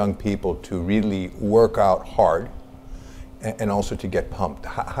cohort of young people to really work out hard and also to get pumped.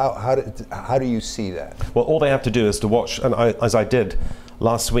 How do you see that? Well, all they have to do is to watch, and as I did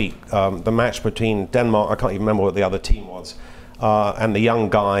last week, the match between Denmark, I can't even remember what the other team was, and the young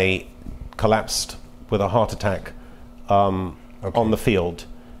guy collapsed with a heart attack on the field.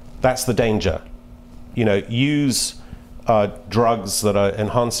 That's the danger. Use drugs that are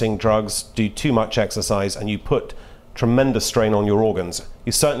enhancing drugs, do too much exercise, and you put tremendous strain on your organs.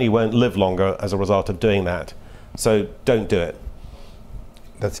 You certainly won't live longer as a result of doing that. So don't do it.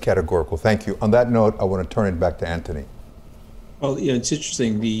 That's categorical. Thank you. On that note, I want to turn it back to Anthony. Well, it's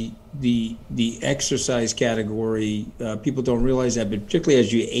interesting. The exercise category, people don't realize that, but particularly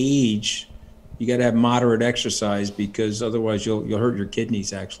as you age, you got to have moderate exercise, because otherwise you'll hurt your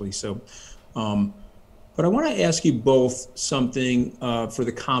kidneys, actually. So. But I want to ask you both something for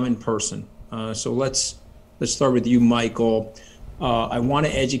the common person. So let's start with you, Michael. I want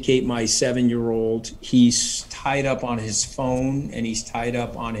to educate my 7-year-old. He's tied up on his phone, and he's tied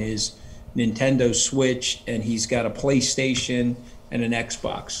up on his Nintendo Switch, and he's got a PlayStation and an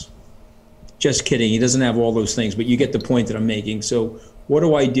Xbox. Just kidding. He doesn't have all those things, but you get the point that I'm making. So what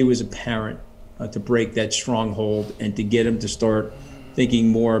do I do as a parent to break that stronghold and to get him to start thinking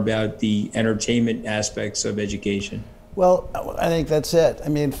more about the entertainment aspects of education? Well, I think that's it. I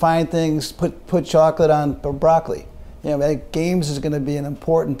mean, find things, put chocolate on broccoli. I think games is going to be an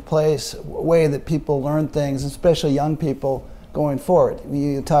important way that people learn things, especially young people going forward.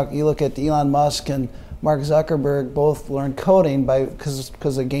 You look at Elon Musk and Mark Zuckerberg, both learned coding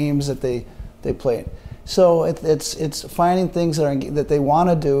because of games that they played. So it's finding things that they want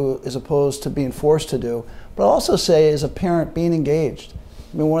to do as opposed to being forced to do. But I'll also say, as a parent, being engaged.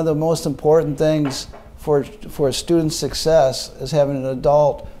 I mean, one of the most important things for a student's success is having an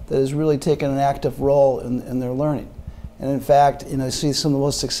adult that has really taken an active role in their learning. And in fact, you see some of the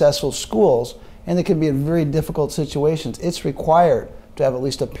most successful schools, and they can be in very difficult situations. It's required to have at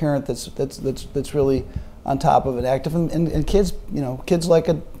least a parent that's really on top of it, active, and kids, kids like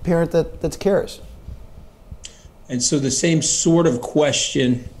a parent that cares. And so the same sort of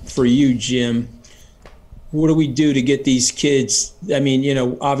question for you, Jim. What do we do to get these kids? I mean,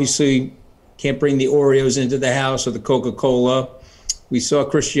 obviously can't bring the Oreos into the house or the Coca-Cola. We saw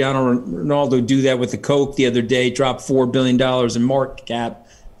Cristiano Ronaldo do that with the Coke the other day, drop $4 billion in market cap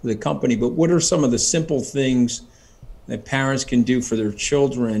for the company. But what are some of the simple things that parents can do for their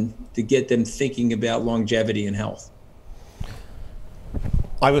children to get them thinking about longevity and health?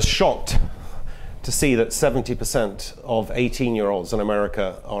 I was shocked to see that 70% of 18-year-olds in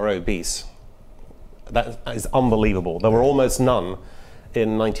America are obese. That is unbelievable. There were almost none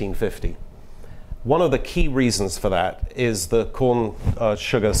in 1950. One of the key reasons for that is the corn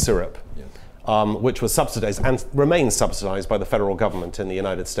sugar syrup, which was subsidized and remains subsidized by the federal government in the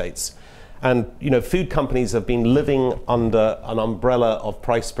United States. And food companies have been living under an umbrella of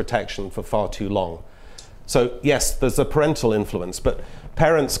price protection for far too long. So yes, there's a parental influence, but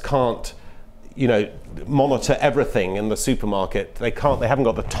parents can't monitor everything in the supermarket. They haven't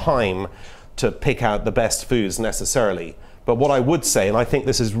got the time to pick out the best foods necessarily. But what I would say, and I think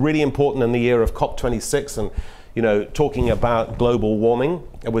this is really important in the year of COP26 and talking about global warming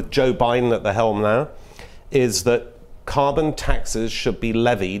with Joe Biden at the helm now, is that carbon taxes should be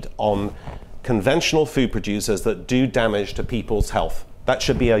levied on conventional food producers that do damage to people's health. That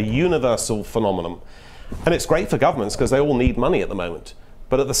should be a universal phenomenon. And it's great for governments because they all need money at the moment.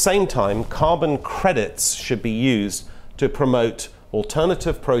 But at the same time, carbon credits should be used to promote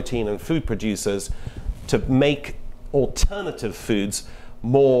alternative protein and food producers to make alternative foods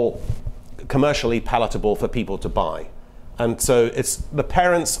more commercially palatable for people to buy. And so it's the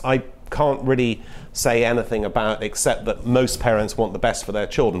parents I can't really say anything about, except that most parents want the best for their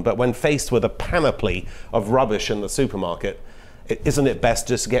children. But when faced with a panoply of rubbish in the supermarket, isn't it best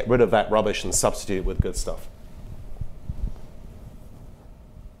just to get rid of that rubbish and substitute it with good stuff?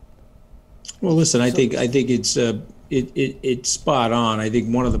 Well, listen, I think it's spot on. I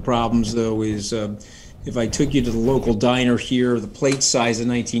think one of the problems, though, is if I took you to the local diner here, the plate size in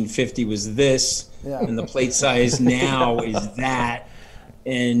 1950 was this, and the plate size now is that.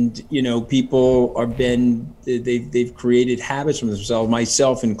 And people they've created habits for themselves,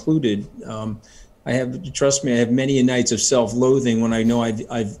 myself included. Trust me, I have many nights of self-loathing when I know I've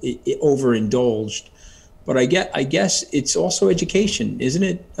overindulged. But I guess it's also education, isn't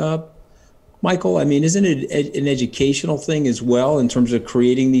it, Michael? I mean, isn't it an educational thing as well in terms of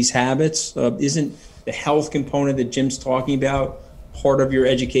creating these habits? Isn't the health component that Jim's talking about part of your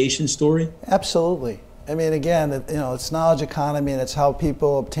education story? Absolutely. I mean, again, it's knowledge economy, and it's how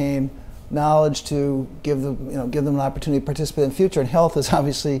people obtain knowledge to give them an opportunity to participate in the future. And health is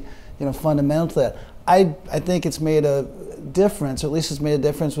obviously, fundamental to that. I think it's made a difference, or at least it's made a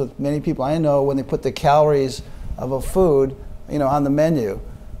difference with many people I know when they put the calories of a food, on the menu.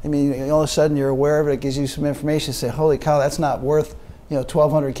 I mean, all of a sudden you're aware of it. It gives you some information. You say, "Holy cow, that's not worth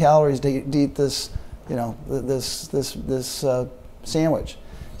 1,200 calories to eat this, this sandwich."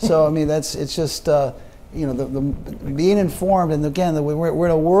 So I mean, it's just the being informed. And again, we're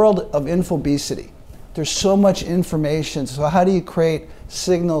in a world of infobesity. There's so much information. So how do you create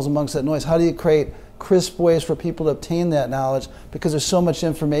signals amongst that noise? How do you create crisp ways for people to obtain that knowledge? Because there's so much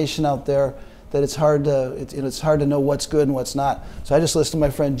information out there that it's hard to know what's good and what's not. So I just listen to my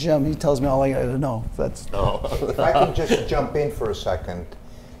friend Jim. He tells me all I got to know. If I can just jump in for a second,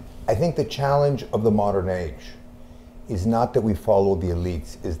 I think the challenge of the modern age is not that we follow the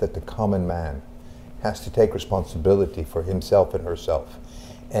elites, is that the common man has to take responsibility for himself and herself.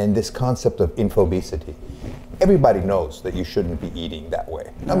 And this concept of infobesity, everybody knows that you shouldn't be eating that way.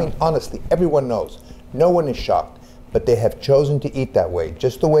 I mean, honestly, everyone knows. No one is shocked. But they have chosen to eat that way,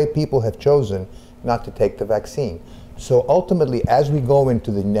 just the way people have chosen not to take the vaccine. So ultimately, as we go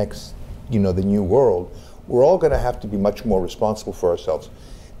into the next the new world, we're all going to have to be much more responsible for ourselves.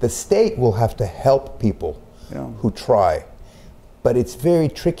 The state will have to help people who try, but it's very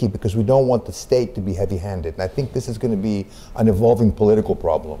tricky because we don't want the state to be heavy-handed. And I think this is going to be an evolving political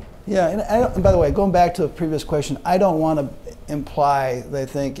problem. Yeah, and by the way, going back to the previous question, I don't want to imply that I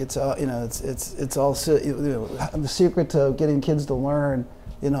think it's all the secret to getting kids to learn,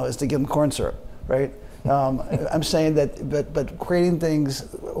 is to give them corn syrup, right? I'm saying that, but creating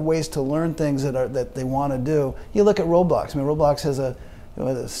ways to learn things that they want to do. You look at Roblox. I mean, Roblox has a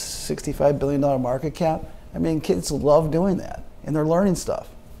 $65 billion market cap. I mean, kids love doing that, and they're learning stuff,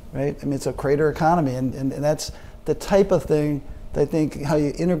 right? I mean, it's a creator economy, and that's the type of thing that I think how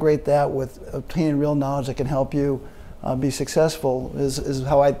you integrate that with obtaining real knowledge that can help you be successful is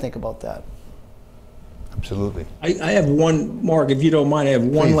how I think about that. Absolutely. I have one, Mark, if you don't mind, I have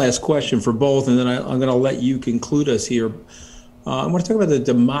one last question for both, and then I'm going to let you conclude us here. I want to talk about the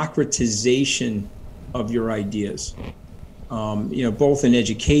democratization of your ideas, both in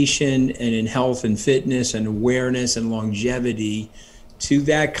education and in health and fitness and awareness and longevity to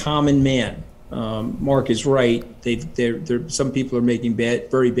that common man. Mark is right. Some people are making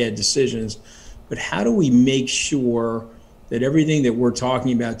very bad decisions, but how do we make sure that everything that we're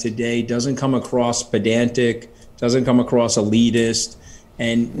talking about today doesn't come across pedantic, doesn't come across elitist,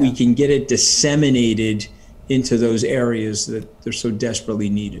 and we can get it disseminated into those areas that they're so desperately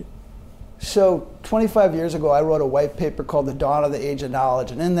needed? So 25 years ago, I wrote a white paper called The Dawn of the Age of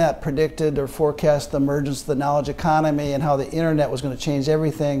Knowledge, and in that predicted or forecast the emergence of the knowledge economy and how the internet was going to change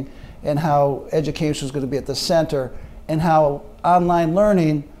everything and how education was going to be at the center and how online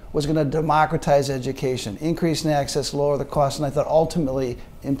learning was going to democratize education, increase in access, lower the cost, and I thought ultimately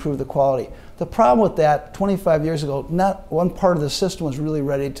improve the quality. The problem with that, 25 years ago, not one part of the system was really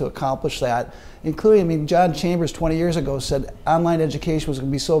ready to accomplish that, including, John Chambers 20 years ago said online education was going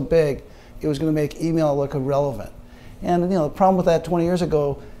to be so big, it was going to make email look irrelevant. And the problem with that 20 years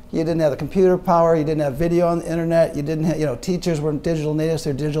ago, you didn't have the computer power, you didn't have video on the internet, you didn't have, teachers weren't digital natives,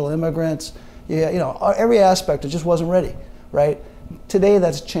 they're digital immigrants. Every aspect, it just wasn't ready, right? Today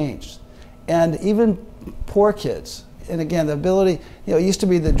that's changed. And even poor kids, and again, the ability, it used to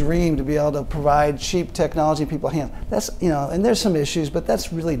be the dream to be able to provide cheap technology in people's hands. That's, and there's some issues, but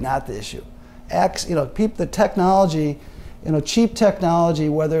that's really not the issue. The technology, cheap technology,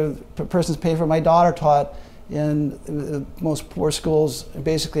 whether a person's paying for, my daughter taught in the most poor schools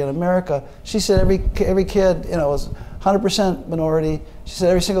basically in America. She said every kid, was 100% minority. She said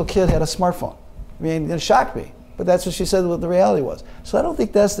every single kid had a smartphone. It shocked me. But that's what she said what the reality was. So I don't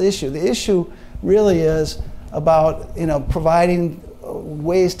think that's the issue. The issue really is about providing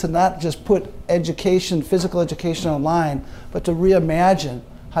ways to not just put education, physical education online, but to reimagine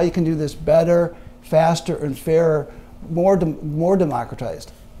how you can do this better, faster, and fairer, more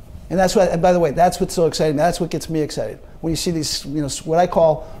democratized. And that's what, and by the way, that's what's so exciting. That's what gets me excited. When you see these, what I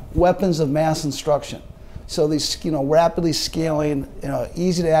call weapons of mass instruction. So these, rapidly scaling,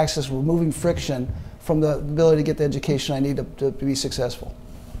 easy to access, removing friction from the ability to get the education I need to be successful.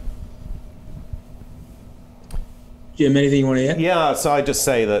 Jim, anything you want to add? Yeah, so I just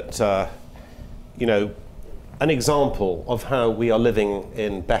say that, an example of how we are living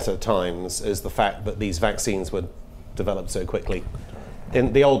in better times is the fact that these vaccines were developed so quickly.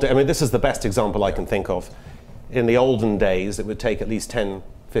 In the old, this is the best example I can think of. In the olden days, it would take at least 10,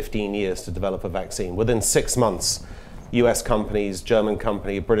 15 years to develop a vaccine. Within 6 months, US companies, German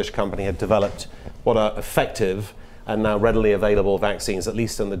company, British company had developed what are effective and now readily available vaccines, at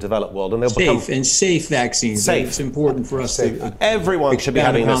least in the developed world. And they'll safe vaccines. Safe. It's important for us to everyone should be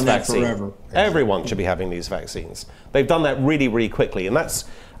having this vaccine. Forever. Everyone should be having these vaccines. They've done that really, really quickly. And that's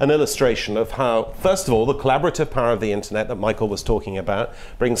an illustration of how, first of all, the collaborative power of the internet that Michael was talking about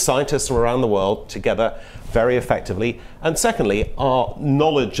brings scientists from around the world together very effectively. And secondly, our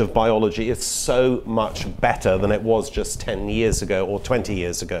knowledge of biology is so much better than it was just 10 years ago or 20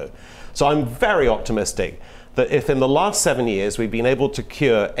 years ago. So I'm very optimistic that if in the last 7 years we've been able to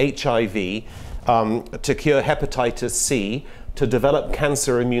cure HIV, to cure hepatitis C, to develop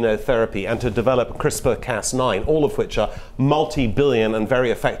cancer immunotherapy, and to develop CRISPR-Cas9, all of which are multi-billion and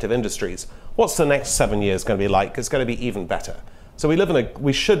very effective industries, what's the next 7 years going to be like? It's going to be even better. So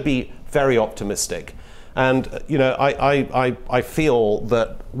we should be very optimistic. And I feel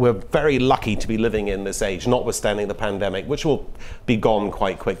that we're very lucky to be living in this age, notwithstanding the pandemic, which will be gone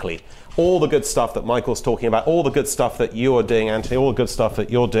quite quickly. All the good stuff that Michael's talking about, all the good stuff that you are doing, Anthony, all the good stuff that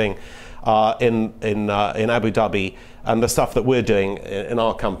you're doing in Abu Dhabi, and the stuff that we're doing in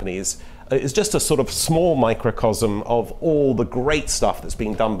our companies is just a sort of small microcosm of all the great stuff that's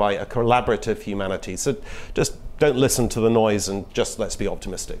being done by a collaborative humanity. So just don't listen to the noise and just let's be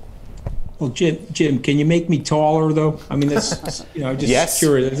optimistic. Well, Jim, can you make me taller though? I mean, that's just Yes.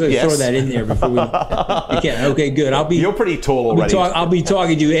 curious. Let's Yes. throw that in there before we. You can. Okay, good. You're pretty tall already. I'll be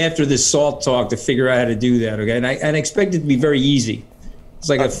talking to you after this salt talk to figure out how to do that. Okay, and I expect it to be very easy. It's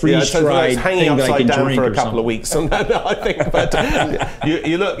like a freeze-dried hanging thing that I upside can down drink for or a couple of something. weeks. And I think, but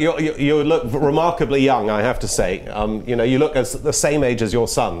you look remarkably young. I have to say, you look as the same age as your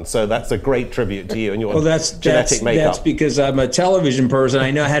son. So that's a great tribute to you and your genetic makeup. That's because I'm a television person.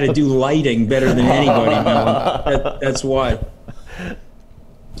 I know how to do lighting better than anybody. That's why.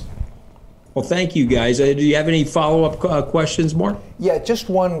 Well, thank you, guys. Do you have any follow-up questions, Mark? Yeah, just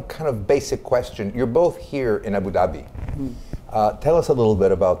one kind of basic question. You're both here in Abu Dhabi. Tell us a little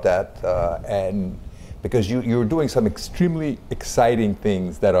bit about that, and because you're doing some extremely exciting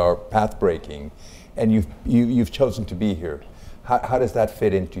things that are path-breaking, and you've chosen to be here. How does that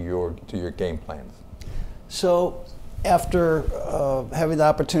fit into your game plans? So, after having the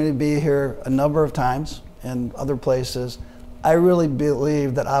opportunity to be here a number of times and other places, I really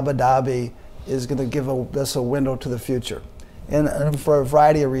believe that Abu Dhabi is going to give us a window to the future, and for a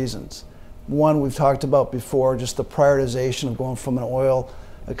variety of reasons. One, we've talked about before, just the prioritization of going from an oil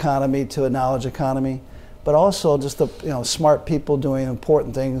economy to a knowledge economy, but also just the smart people doing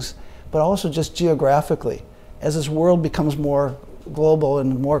important things, but also just geographically. As this world becomes more global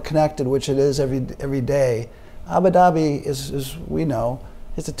and more connected, which it is every day, Abu Dhabi is, as we know,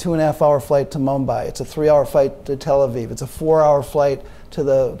 it's a 2.5-hour flight to Mumbai. It's a 3-hour flight to Tel Aviv. It's a 4-hour flight to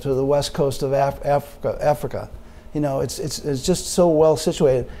the west coast of Africa. It's just so well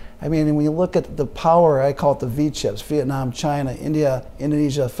situated. I mean, when you look at the power, I call it the V-chips, Vietnam, China, India,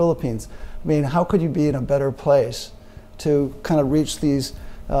 Indonesia, Philippines. I mean, how could you be in a better place to kind of reach these,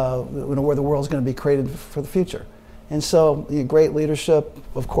 where the world's going to be created for the future? And so, great leadership,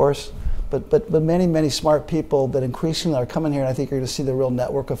 of course, but many, many smart people that increasingly are coming here, and I think you're going to see the real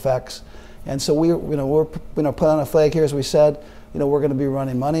network effects. And so we're put on a flag here, as we said. We're going to be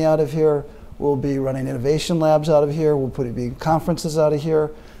running money out of here. We'll be running innovation labs out of here. We'll be conferences out of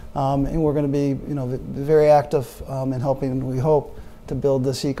here. And we're going to be, very active in helping, we hope, to build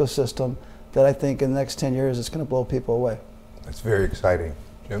this ecosystem that I think in the next 10 years is going to blow people away. That's very exciting.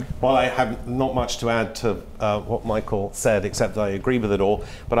 Jim? Well, I have not much to add to what Michael said, except I agree with it all.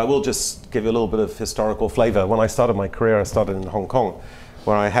 But I will just give you a little bit of historical flavor. When I started my career, I started in Hong Kong,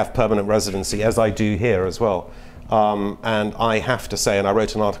 where I have permanent residency, as I do here as well. And I have to say, and I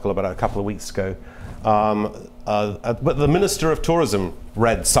wrote an article about it a couple of weeks ago, but the Minister of Tourism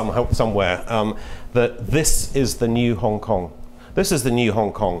read somewhere that this is the new Hong Kong. This is the new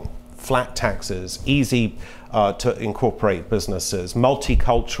Hong Kong. Flat taxes, easy to incorporate businesses,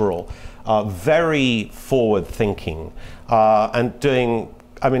 multicultural, very forward-thinking, and doing.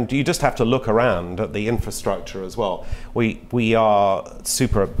 I mean, you just have to look around at the infrastructure as well. We are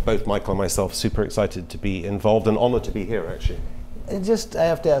both Michael and myself, super excited to be involved and honored to be here, actually. And I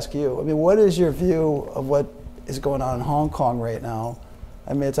have to ask you, I mean, what is your view of what is going on in Hong Kong right now?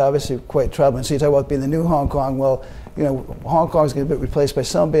 I mean, it's obviously quite troubling. So you talk about being the new Hong Kong. Well, Hong Kong is going to be replaced by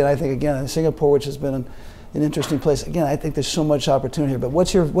somebody, and I think, again, in Singapore, which has been an interesting place. Again, I think there's so much opportunity here. But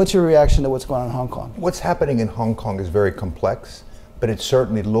what's your reaction to what's going on in Hong Kong? What's happening in Hong Kong is very complex, but it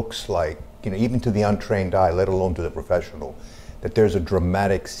certainly looks like, even to the untrained eye, let alone to the professional, that there's a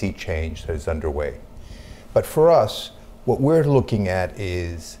dramatic sea change that is underway. But for us, what we're looking at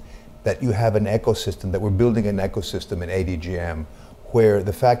is that you have an ecosystem, that we're building an ecosystem in ADGM, where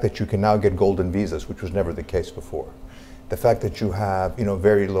the fact that you can now get golden visas, which was never the case before, the fact that you have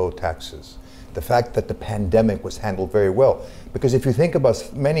very low taxes, the fact that the pandemic was handled very well. Because if you think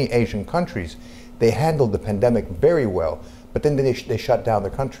about many Asian countries, they handled the pandemic very well, but then they shut down the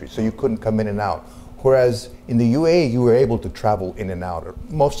country, so you couldn't come in and out. Whereas in the UAE, you were able to travel in and out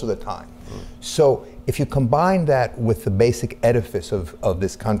most of the time. So if you combine that with the basic edifice of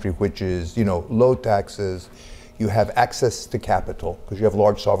this country, which is low taxes, you have access to capital because you have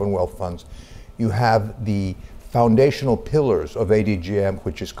large sovereign wealth funds, you have the foundational pillars of ADGM,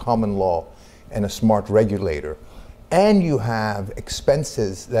 which is common law and a smart regulator, and you have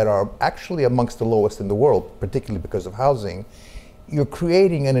expenses that are actually amongst the lowest in the world, particularly because of housing, you're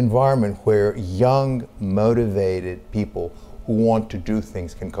creating an environment where young, motivated people who want to do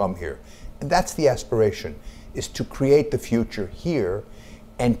things can come here. And that's the aspiration, is to create the future here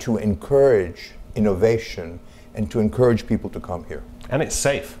and to encourage innovation and to encourage people to come here. And it's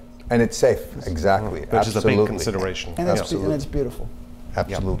safe. And it's safe, exactly. Which is a big consideration. And it's beautiful.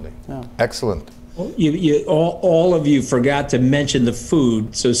 Absolutely. Yeah. Excellent. Well, all of you forgot to mention the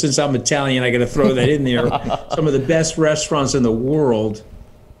food. So since I'm Italian, I got to throw that in there. Some of the best restaurants in the world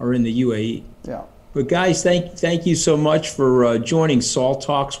are in the UAE. Yeah. But guys, thank you so much for joining Salt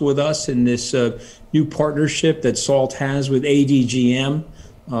Talks with us in this new partnership that Salt has with ADGM.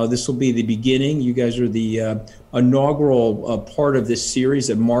 This will be the beginning. You guys are the inaugural part of this series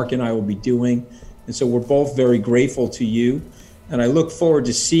that Mark and I will be doing. And so we're both very grateful to you. And I look forward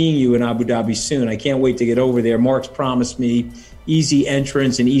to seeing you in Abu Dhabi soon. I can't wait to get over there. Mark's promised me easy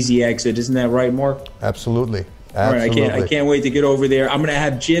entrance and easy exit. Isn't that right, Mark? Absolutely. All right, I can't wait to get over there. I'm going to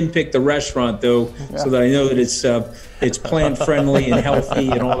have Jim pick the restaurant, though, so that I know that it's plant-friendly and healthy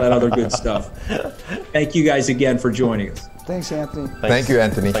and all that other good stuff. Thank you guys again for joining us. Thanks, Anthony. Thank you,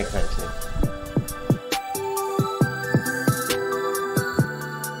 Anthony. Thanks, Anthony.